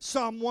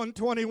 Psalm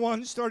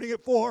 121 starting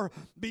at 4,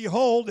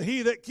 behold,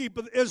 he that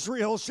keepeth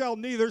Israel shall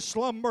neither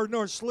slumber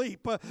nor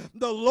sleep.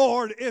 The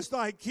Lord is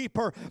thy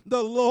keeper.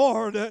 The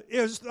Lord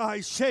is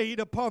thy shade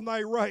upon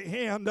thy right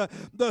hand.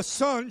 The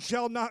sun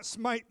shall not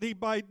smite thee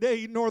by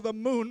day, nor the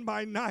moon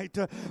by night.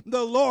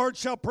 The Lord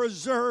shall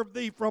preserve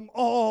thee from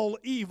all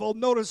evil.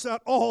 Notice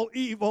that, all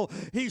evil.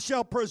 He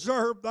shall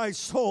preserve thy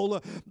soul.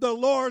 The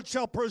Lord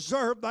shall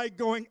preserve thy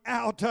going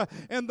out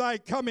and thy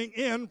coming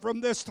in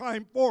from this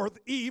time forth,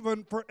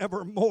 even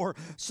forevermore.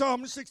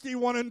 Psalm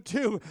 61 and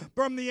 2,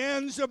 from the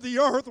ends of the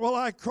earth will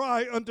I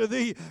cry unto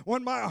thee.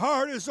 When my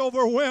heart is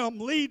overwhelmed,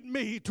 lead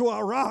me to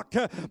a rock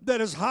that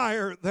is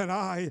higher than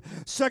I.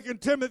 2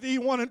 Timothy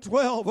 1 and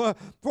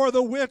 12, for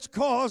the which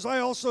cause I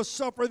also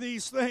suffer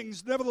these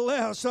things.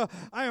 Nevertheless,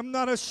 I am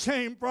not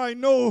ashamed, for I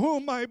know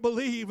whom I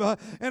believe, and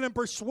am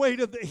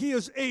persuaded that he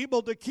is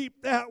able to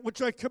keep that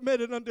which I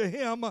committed unto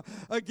him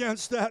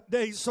against that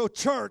day. So,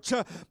 church,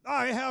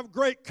 I have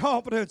great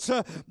confidence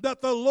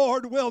that the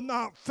Lord will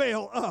not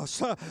fail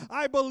us.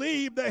 I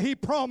believe that he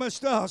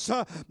promised us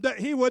that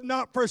he would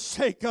not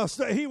forsake us,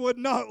 that he would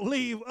not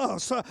leave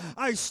us.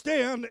 I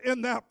stand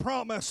in that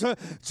promise,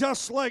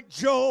 just like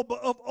Job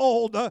of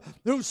old,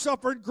 who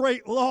suffered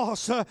great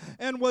loss,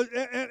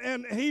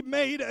 and he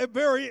made a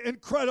very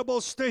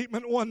incredible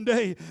statement one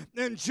day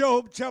in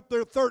Job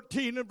chapter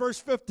 13 and verse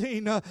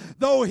 15.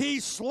 Though he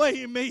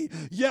slay me,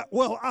 yet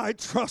will I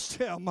trust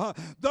him.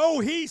 Though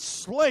he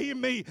slay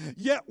me,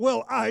 yet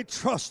will I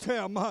trust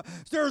him.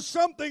 There's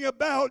something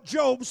about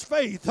Job's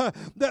faith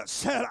that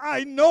said,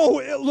 I know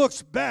it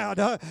looks bad.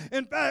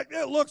 In fact,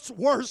 it looks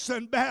worse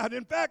than bad.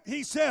 In fact,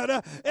 he said,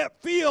 it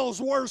feels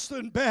worse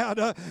than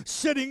bad.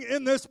 Sitting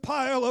in this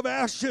pile of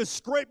ashes,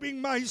 scraping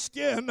my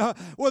skin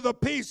with a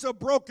piece of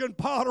broken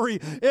pottery.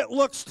 It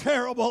looks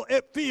terrible.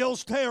 It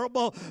feels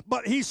terrible.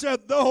 But he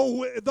said,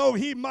 though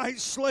he might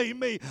slay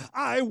me,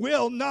 I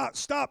will not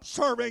stop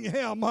serving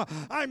him.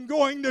 I'm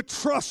going to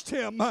trust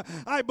him.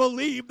 I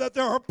believe that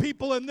there are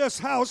people in this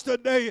house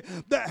today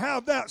that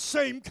have that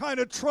same kind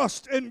of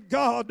trust in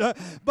God.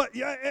 But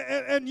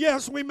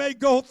yes, we may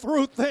go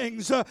through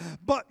things,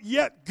 but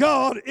yet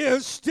God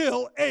is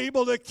still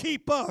able to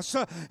keep us.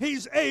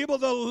 He's able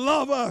to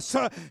love us.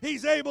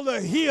 He's able to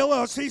heal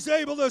us. He's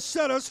able to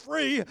set us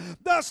free.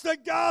 That's the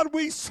God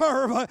we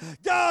serve.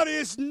 God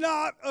is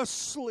not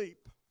asleep.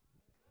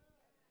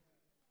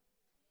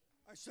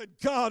 I said,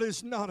 God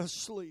is not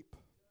asleep.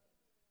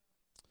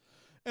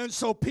 And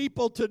so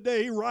people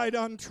today ride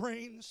on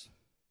trains.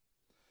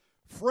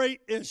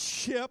 Freight is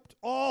shipped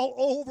all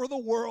over the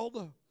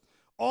world,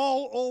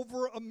 all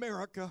over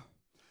America,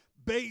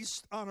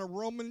 based on a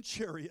Roman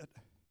chariot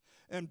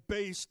and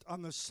based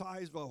on the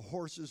size of a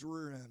horse's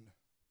rear end.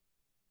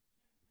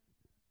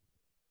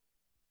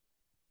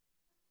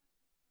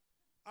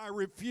 I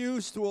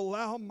refuse to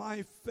allow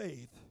my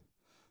faith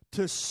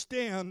to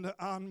stand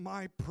on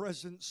my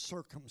present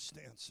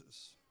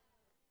circumstances.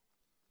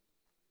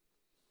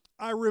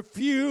 I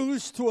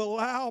refuse to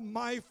allow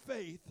my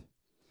faith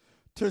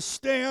to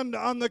stand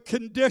on the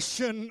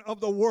condition of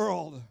the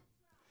world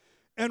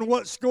and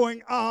what's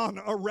going on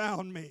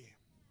around me.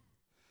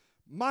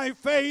 My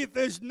faith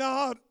is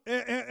not,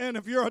 and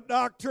if you're a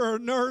doctor or a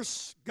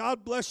nurse,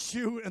 God bless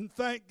you and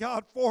thank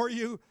God for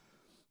you,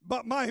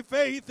 but my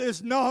faith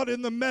is not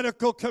in the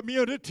medical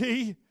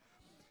community.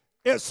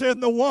 It's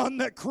in the one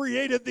that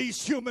created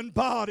these human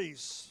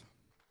bodies.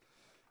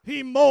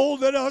 He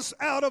molded us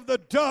out of the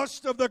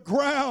dust of the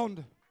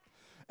ground,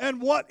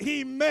 and what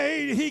he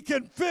made, he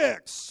can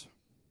fix.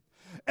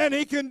 And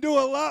he can do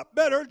a lot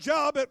better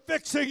job at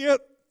fixing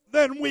it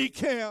than we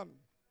can.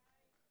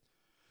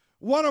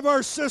 One of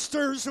our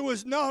sisters who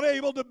is not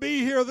able to be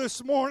here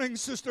this morning,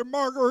 Sister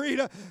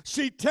Margarita,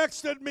 she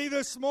texted me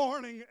this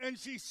morning and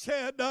she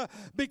said,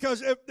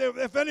 because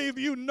if any of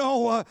you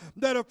know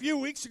that a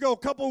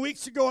couple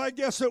weeks ago, I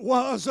guess it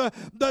was,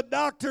 the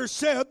doctor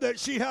said that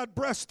she had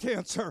breast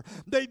cancer.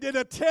 They did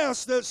a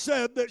test that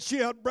said that she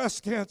had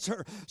breast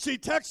cancer. She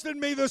texted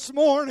me this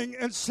morning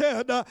and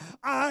said,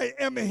 I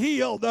am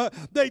healed.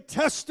 They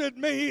tested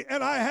me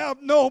and I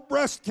have no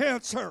breast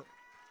cancer.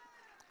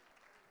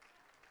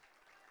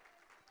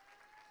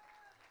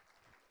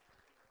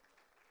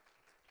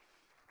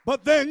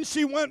 But then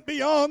she went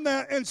beyond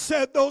that and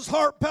said, those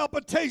heart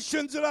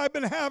palpitations that I've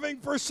been having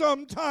for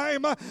some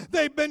time,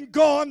 they've been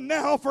gone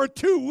now for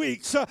 2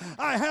 weeks.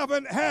 I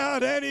haven't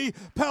had any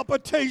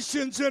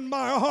palpitations in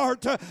my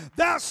heart.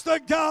 That's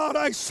the God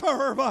I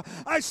serve.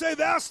 I say,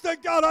 that's the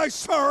God I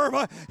serve.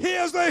 He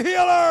is the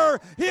healer.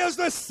 He is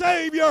the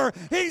Savior.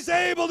 He's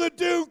able to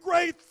do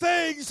great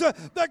things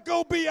that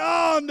go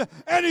beyond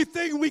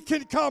anything we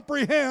can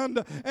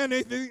comprehend,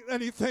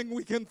 anything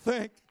we can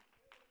think.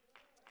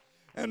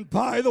 And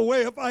by the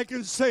way, if I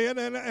can say it,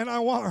 and I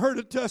want her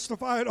to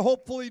testify it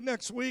hopefully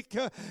next week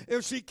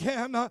if she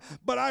can,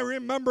 but I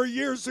remember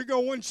years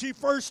ago when she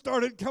first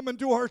started coming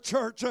to our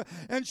church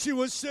and she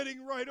was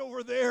sitting right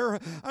over there.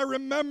 I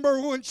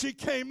remember when she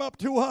came up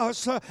to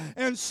us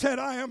and said,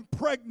 I am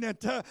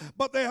pregnant,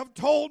 but they have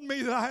told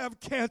me that I have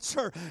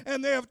cancer,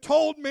 and they have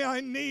told me I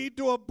need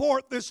to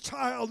abort this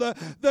child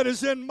that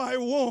is in my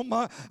womb.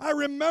 I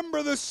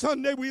remember the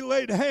Sunday we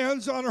laid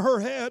hands on her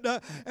head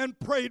and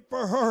prayed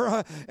for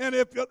her, and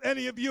if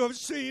any of you have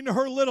seen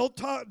her little,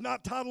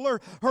 not toddler,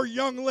 her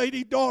young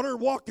lady daughter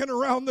walking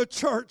around the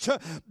church,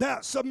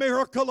 that's a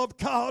miracle of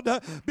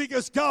God,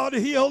 because God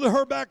healed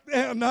her back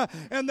then,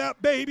 and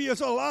that baby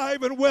is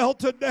alive and well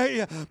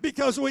today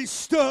because we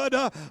stood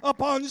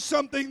upon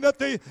something that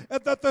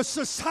the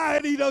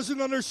society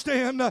doesn't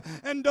understand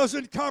and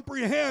doesn't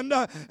comprehend,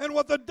 and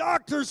what the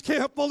doctors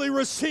can't fully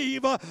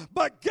receive,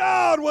 but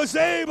God was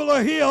able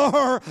to heal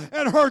her,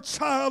 and her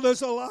child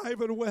is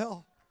alive and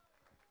well.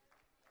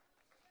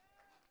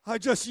 I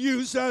just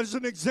use that as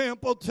an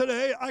example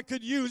today. I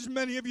could use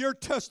many of your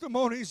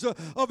testimonies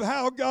of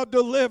how God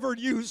delivered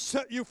you,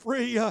 set you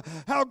free,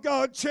 how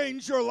God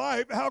changed your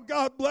life, how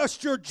God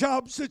blessed your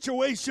job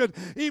situation,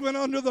 even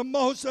under the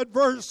most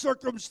adverse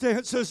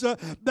circumstances.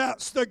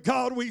 That's the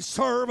God we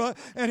serve,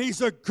 and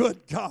He's a good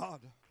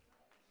God.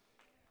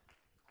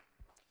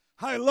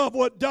 I love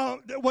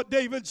what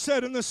David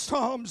said in the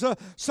Psalms,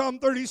 Psalm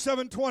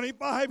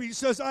 37:25. He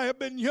says, I have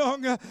been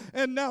young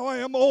and now I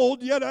am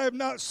old, yet I have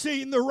not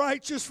seen the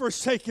righteous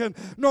forsaken,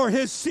 nor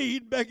his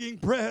seed begging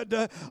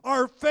bread.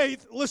 Our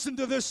faith, listen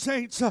to this,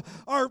 saints,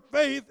 our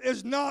faith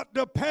is not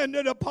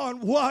dependent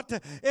upon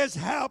what is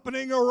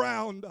happening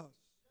around us.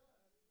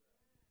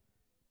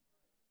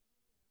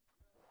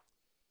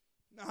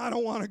 Now, I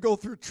don't want to go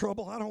through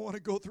trouble. I don't want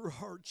to go through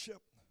hardship.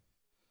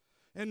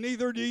 And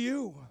neither do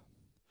you.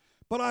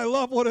 But I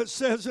love what it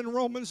says in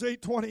Romans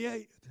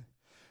 8:28.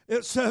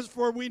 It says,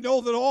 for we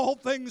know that all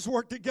things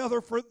work together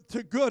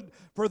to good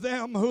for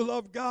them who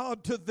love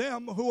God, to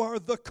them who are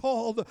the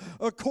called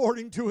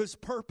according to His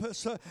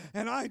purpose.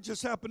 And I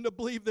just happen to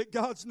believe that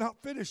God's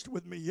not finished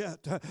with me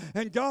yet.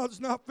 And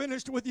God's not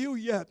finished with you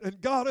yet. And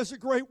God has a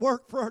great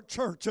work for our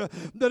church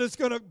that is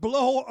going to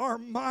blow our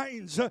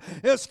minds.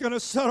 It's going to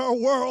set our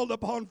world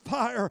upon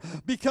fire,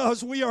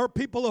 because we are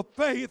people of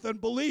faith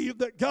and believe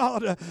that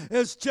God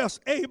is just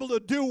able to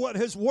do what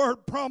His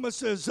word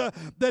promises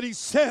that He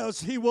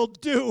says He will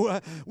do.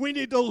 We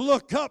need to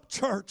look up,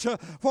 church,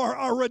 for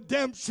our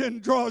redemption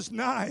draws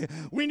nigh.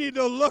 We need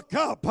to look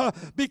up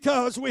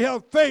because we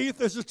have faith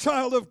as a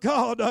child of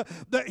God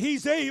that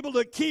He's able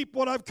to keep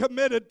what I've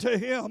committed to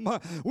Him.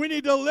 We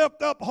need to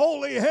lift up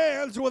holy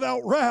hands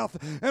without wrath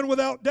and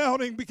without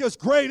doubting, because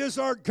great is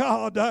our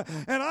God,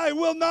 and I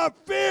will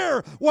not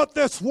fear what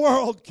this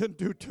world can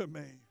do to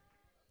me.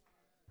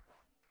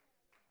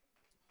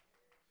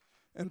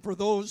 And for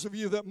those of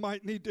you that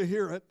might need to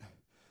hear it,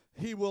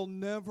 He will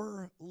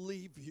never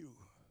leave you.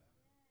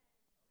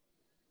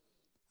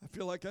 I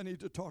feel like I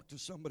need to talk to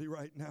somebody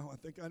right now. I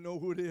think I know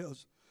who it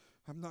is.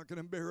 I'm not going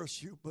to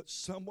embarrass you, but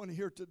someone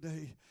here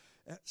today,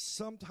 at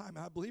some time,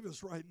 I believe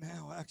it's right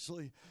now,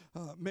 actually,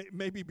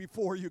 maybe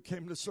before you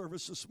came to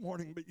service this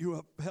morning, but you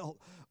have felt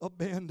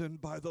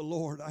abandoned by the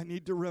Lord. I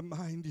need to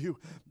remind you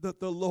that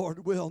the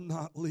Lord will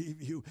not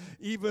leave you,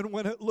 even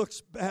when it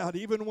looks bad,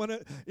 even when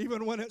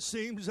it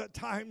seems at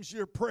times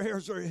your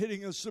prayers are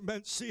hitting a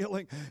cement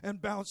ceiling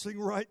and bouncing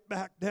right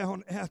back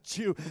down at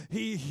you.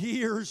 He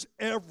hears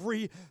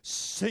every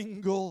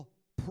single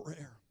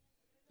prayer.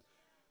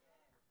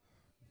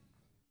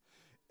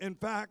 In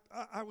fact,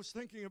 I was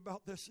thinking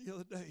about this the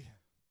other day.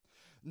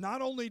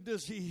 Not only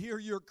does He hear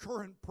your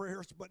current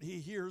prayers, but He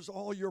hears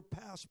all your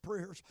past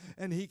prayers,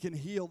 and He can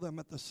hear them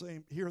at the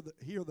same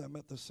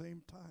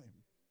time.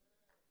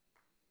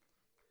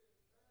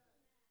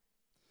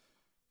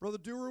 Brother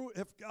Duru,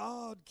 if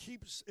God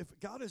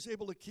is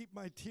able to keep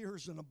my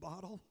tears in a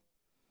bottle,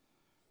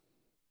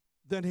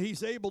 then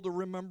He's able to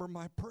remember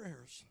my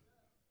prayers.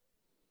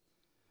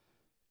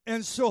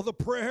 And so the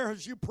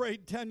prayers you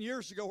prayed 10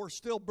 years ago are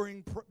still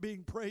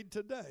being prayed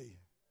today,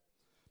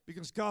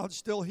 because God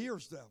still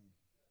hears them.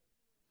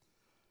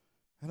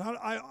 And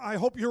I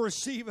hope you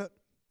receive it,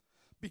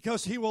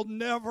 because He will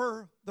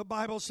never, the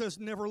Bible says,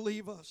 never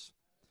leave us.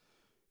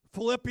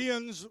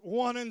 Philippians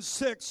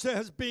 1:6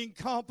 says, being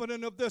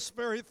confident of this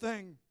very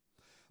thing,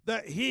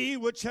 that he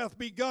which hath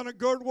begun a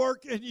good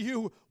work in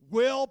you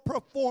will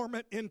perform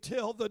it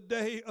until the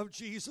day of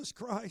Jesus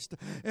Christ.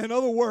 In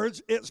other words,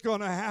 it's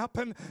going to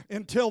happen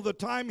until the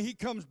time he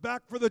comes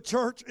back for the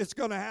church. It's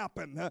going to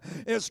happen.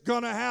 It's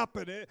going to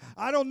happen.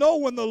 I don't know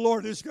when the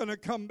Lord is going to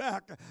come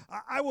back.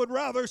 I would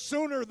rather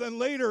sooner than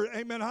later,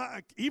 amen.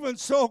 Even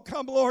so,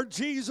 come Lord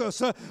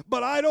Jesus.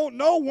 But I don't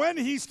know when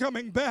he's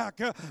coming back.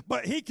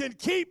 But he can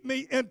keep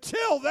me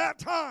until that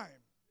time.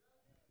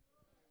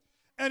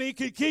 And he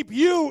can keep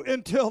you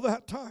until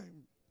that time.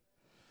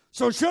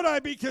 So should I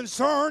be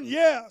concerned?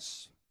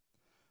 Yes.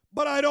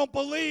 But I don't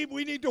believe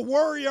we need to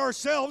worry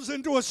ourselves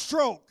into a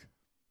stroke.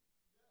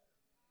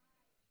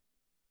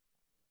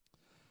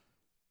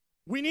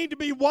 We need to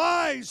be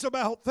wise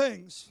about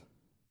things.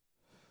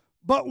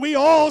 But we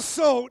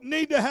also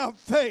need to have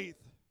faith.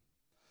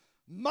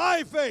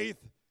 My faith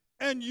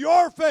and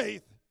your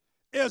faith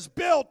is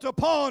built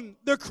upon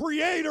the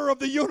Creator of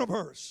the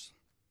universe.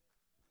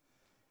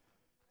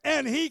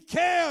 And he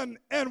can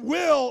and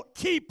will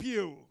keep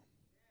you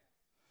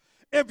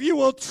if you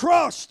will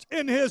trust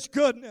in his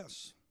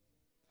goodness.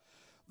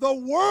 The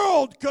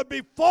world could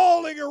be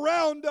falling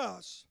around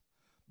us,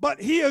 but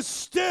he is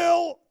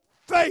still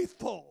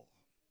faithful.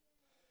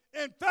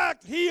 In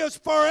fact, he is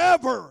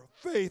forever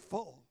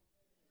faithful.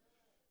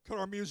 Could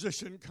our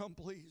musician come,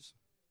 please?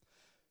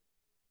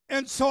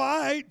 And so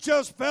I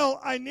just felt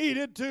I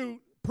needed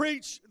to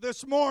preach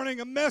this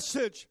morning a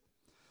message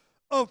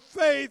of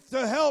faith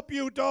to help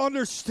you to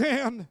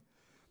understand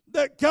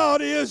that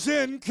God is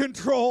in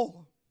control.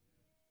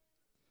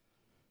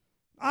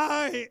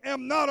 I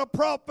am not a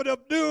prophet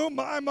of doom.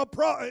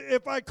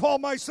 If I call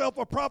myself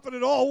a prophet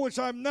at all, which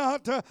I'm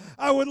not,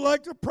 I would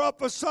like to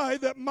prophesy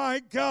that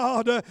my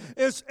God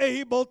is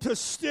able to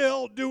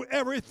still do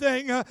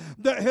everything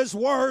that his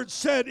word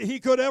said he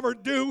could ever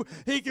do.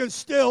 He can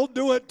still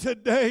do it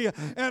today.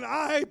 And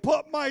I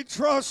put my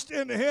trust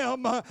in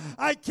him.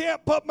 I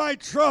can't put my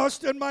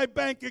trust in my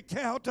bank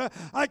account.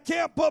 I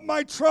can't put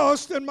my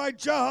trust in my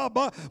job.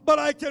 But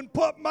I can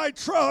put my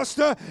trust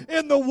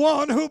in the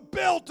one who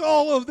built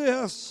all of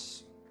this.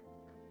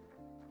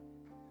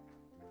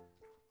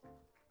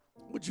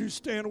 Would you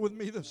stand with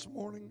me this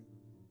morning?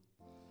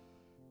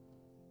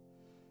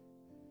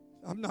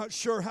 I'm not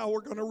sure how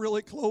we're going to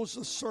really close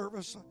the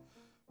service.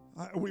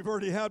 We've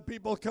already had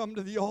people come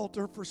to the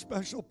altar for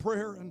special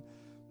prayer,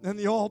 and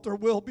the altar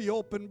will be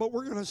open, but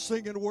we're going to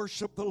sing and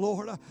worship the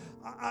Lord.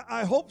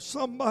 I hope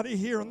somebody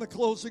here in the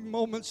closing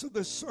moments of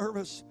this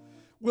service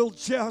will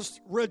just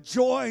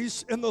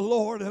rejoice in the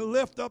Lord and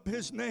lift up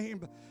his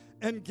name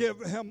and give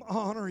him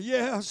honor.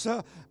 Yes,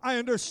 I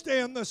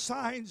understand the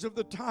signs of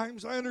the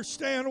times. I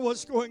understand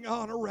what's going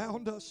on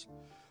around us.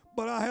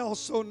 But I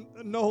also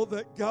know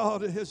that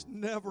God has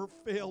never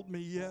failed me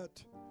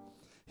yet.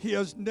 He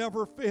has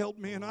never failed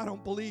me, and I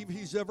don't believe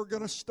he's ever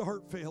going to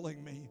start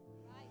failing me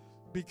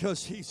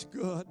because he's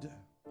good.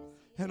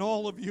 And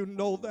all of you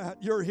know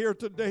that. You're here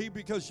today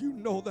because you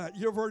know that.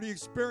 You've already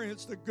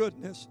experienced the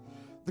goodness,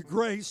 the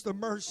grace, the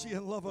mercy,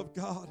 and love of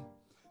God.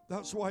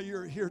 That's why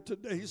you're here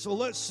today. So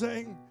let's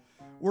sing.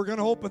 We're going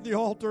to open the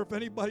altar if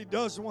anybody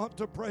does want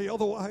to pray.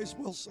 Otherwise,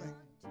 we'll sing.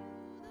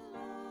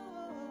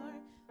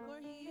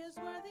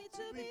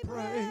 Be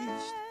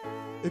praised.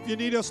 If you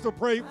need us to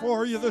pray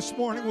for you this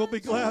morning, we'll be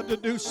glad to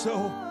do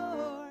so.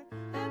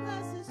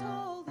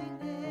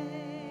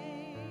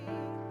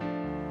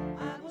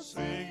 I will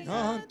sing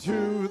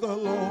unto the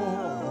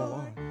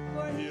Lord,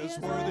 for he is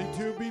worthy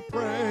to be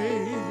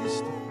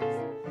praised.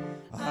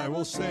 I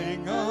will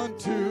sing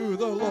unto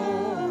the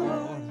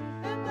Lord,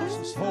 bless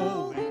his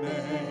holy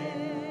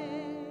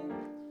name.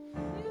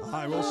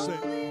 I will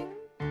sing.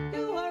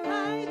 You are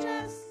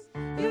righteous.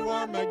 You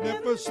are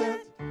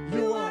magnificent.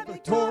 You are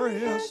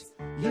victorious.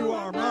 You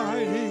are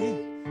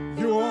mighty.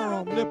 You are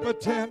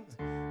omnipotent.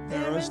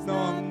 There is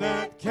none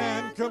that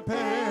can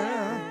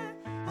compare.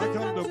 I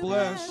come to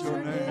bless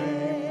your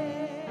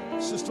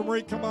name. Sister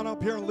Marie, come on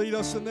up here and lead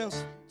us in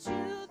this. To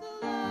the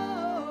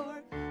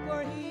Lord,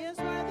 for he is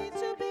worthy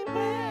to be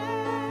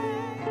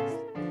praised.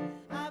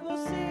 I will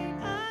sing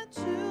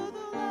unto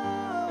the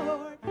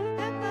Lord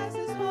and bless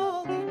his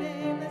holy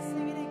name. Let's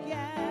sing it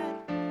again.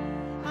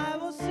 I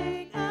will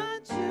sing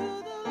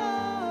unto the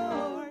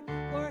Lord,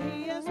 for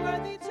he is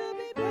worthy to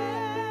be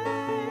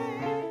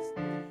praised.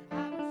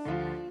 I will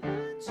sing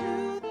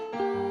unto the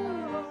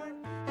Lord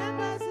and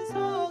bless his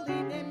holy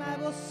name.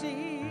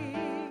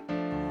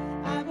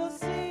 I will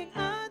sing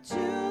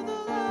unto the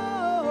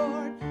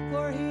Lord,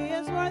 for he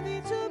is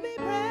worthy to be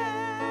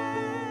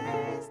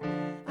praised.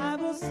 I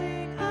will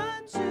sing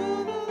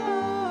unto the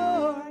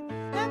Lord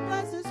and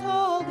bless his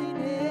holy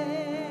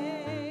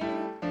name.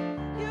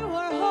 You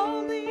are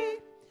holy,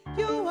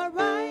 you are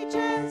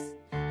righteous,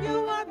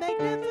 you are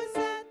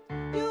magnificent,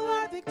 you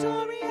are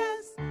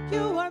victorious,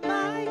 you are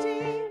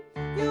mighty,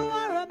 you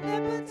are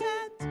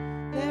omnipotent.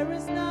 There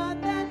is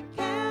none that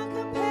can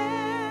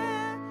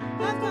compare.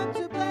 I've come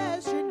to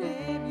bless your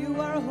name. You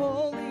are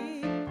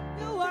holy,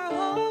 you are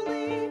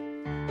holy,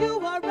 you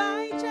are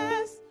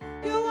righteous,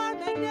 you are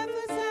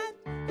magnificent,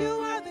 you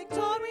are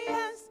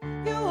victorious,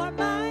 you are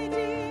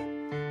mighty,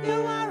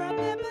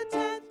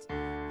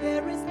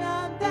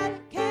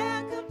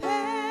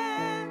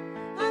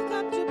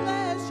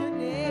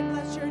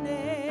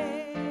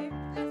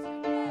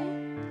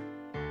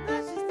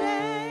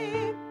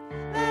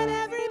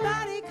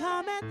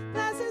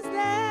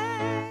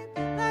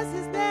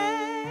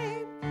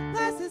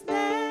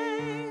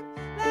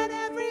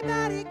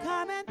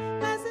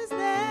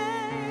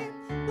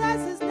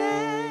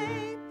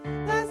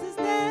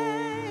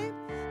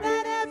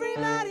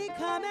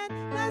 come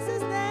and bless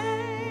his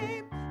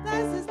name,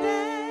 bless his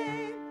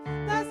name,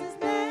 bless his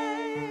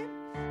name.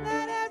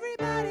 Let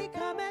everybody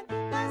come and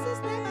bless his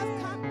name.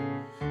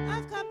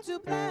 I've come to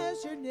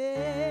bless your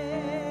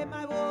name.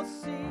 I will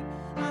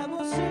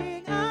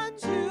sing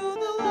unto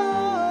the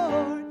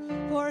Lord,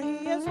 for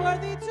he is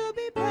worthy to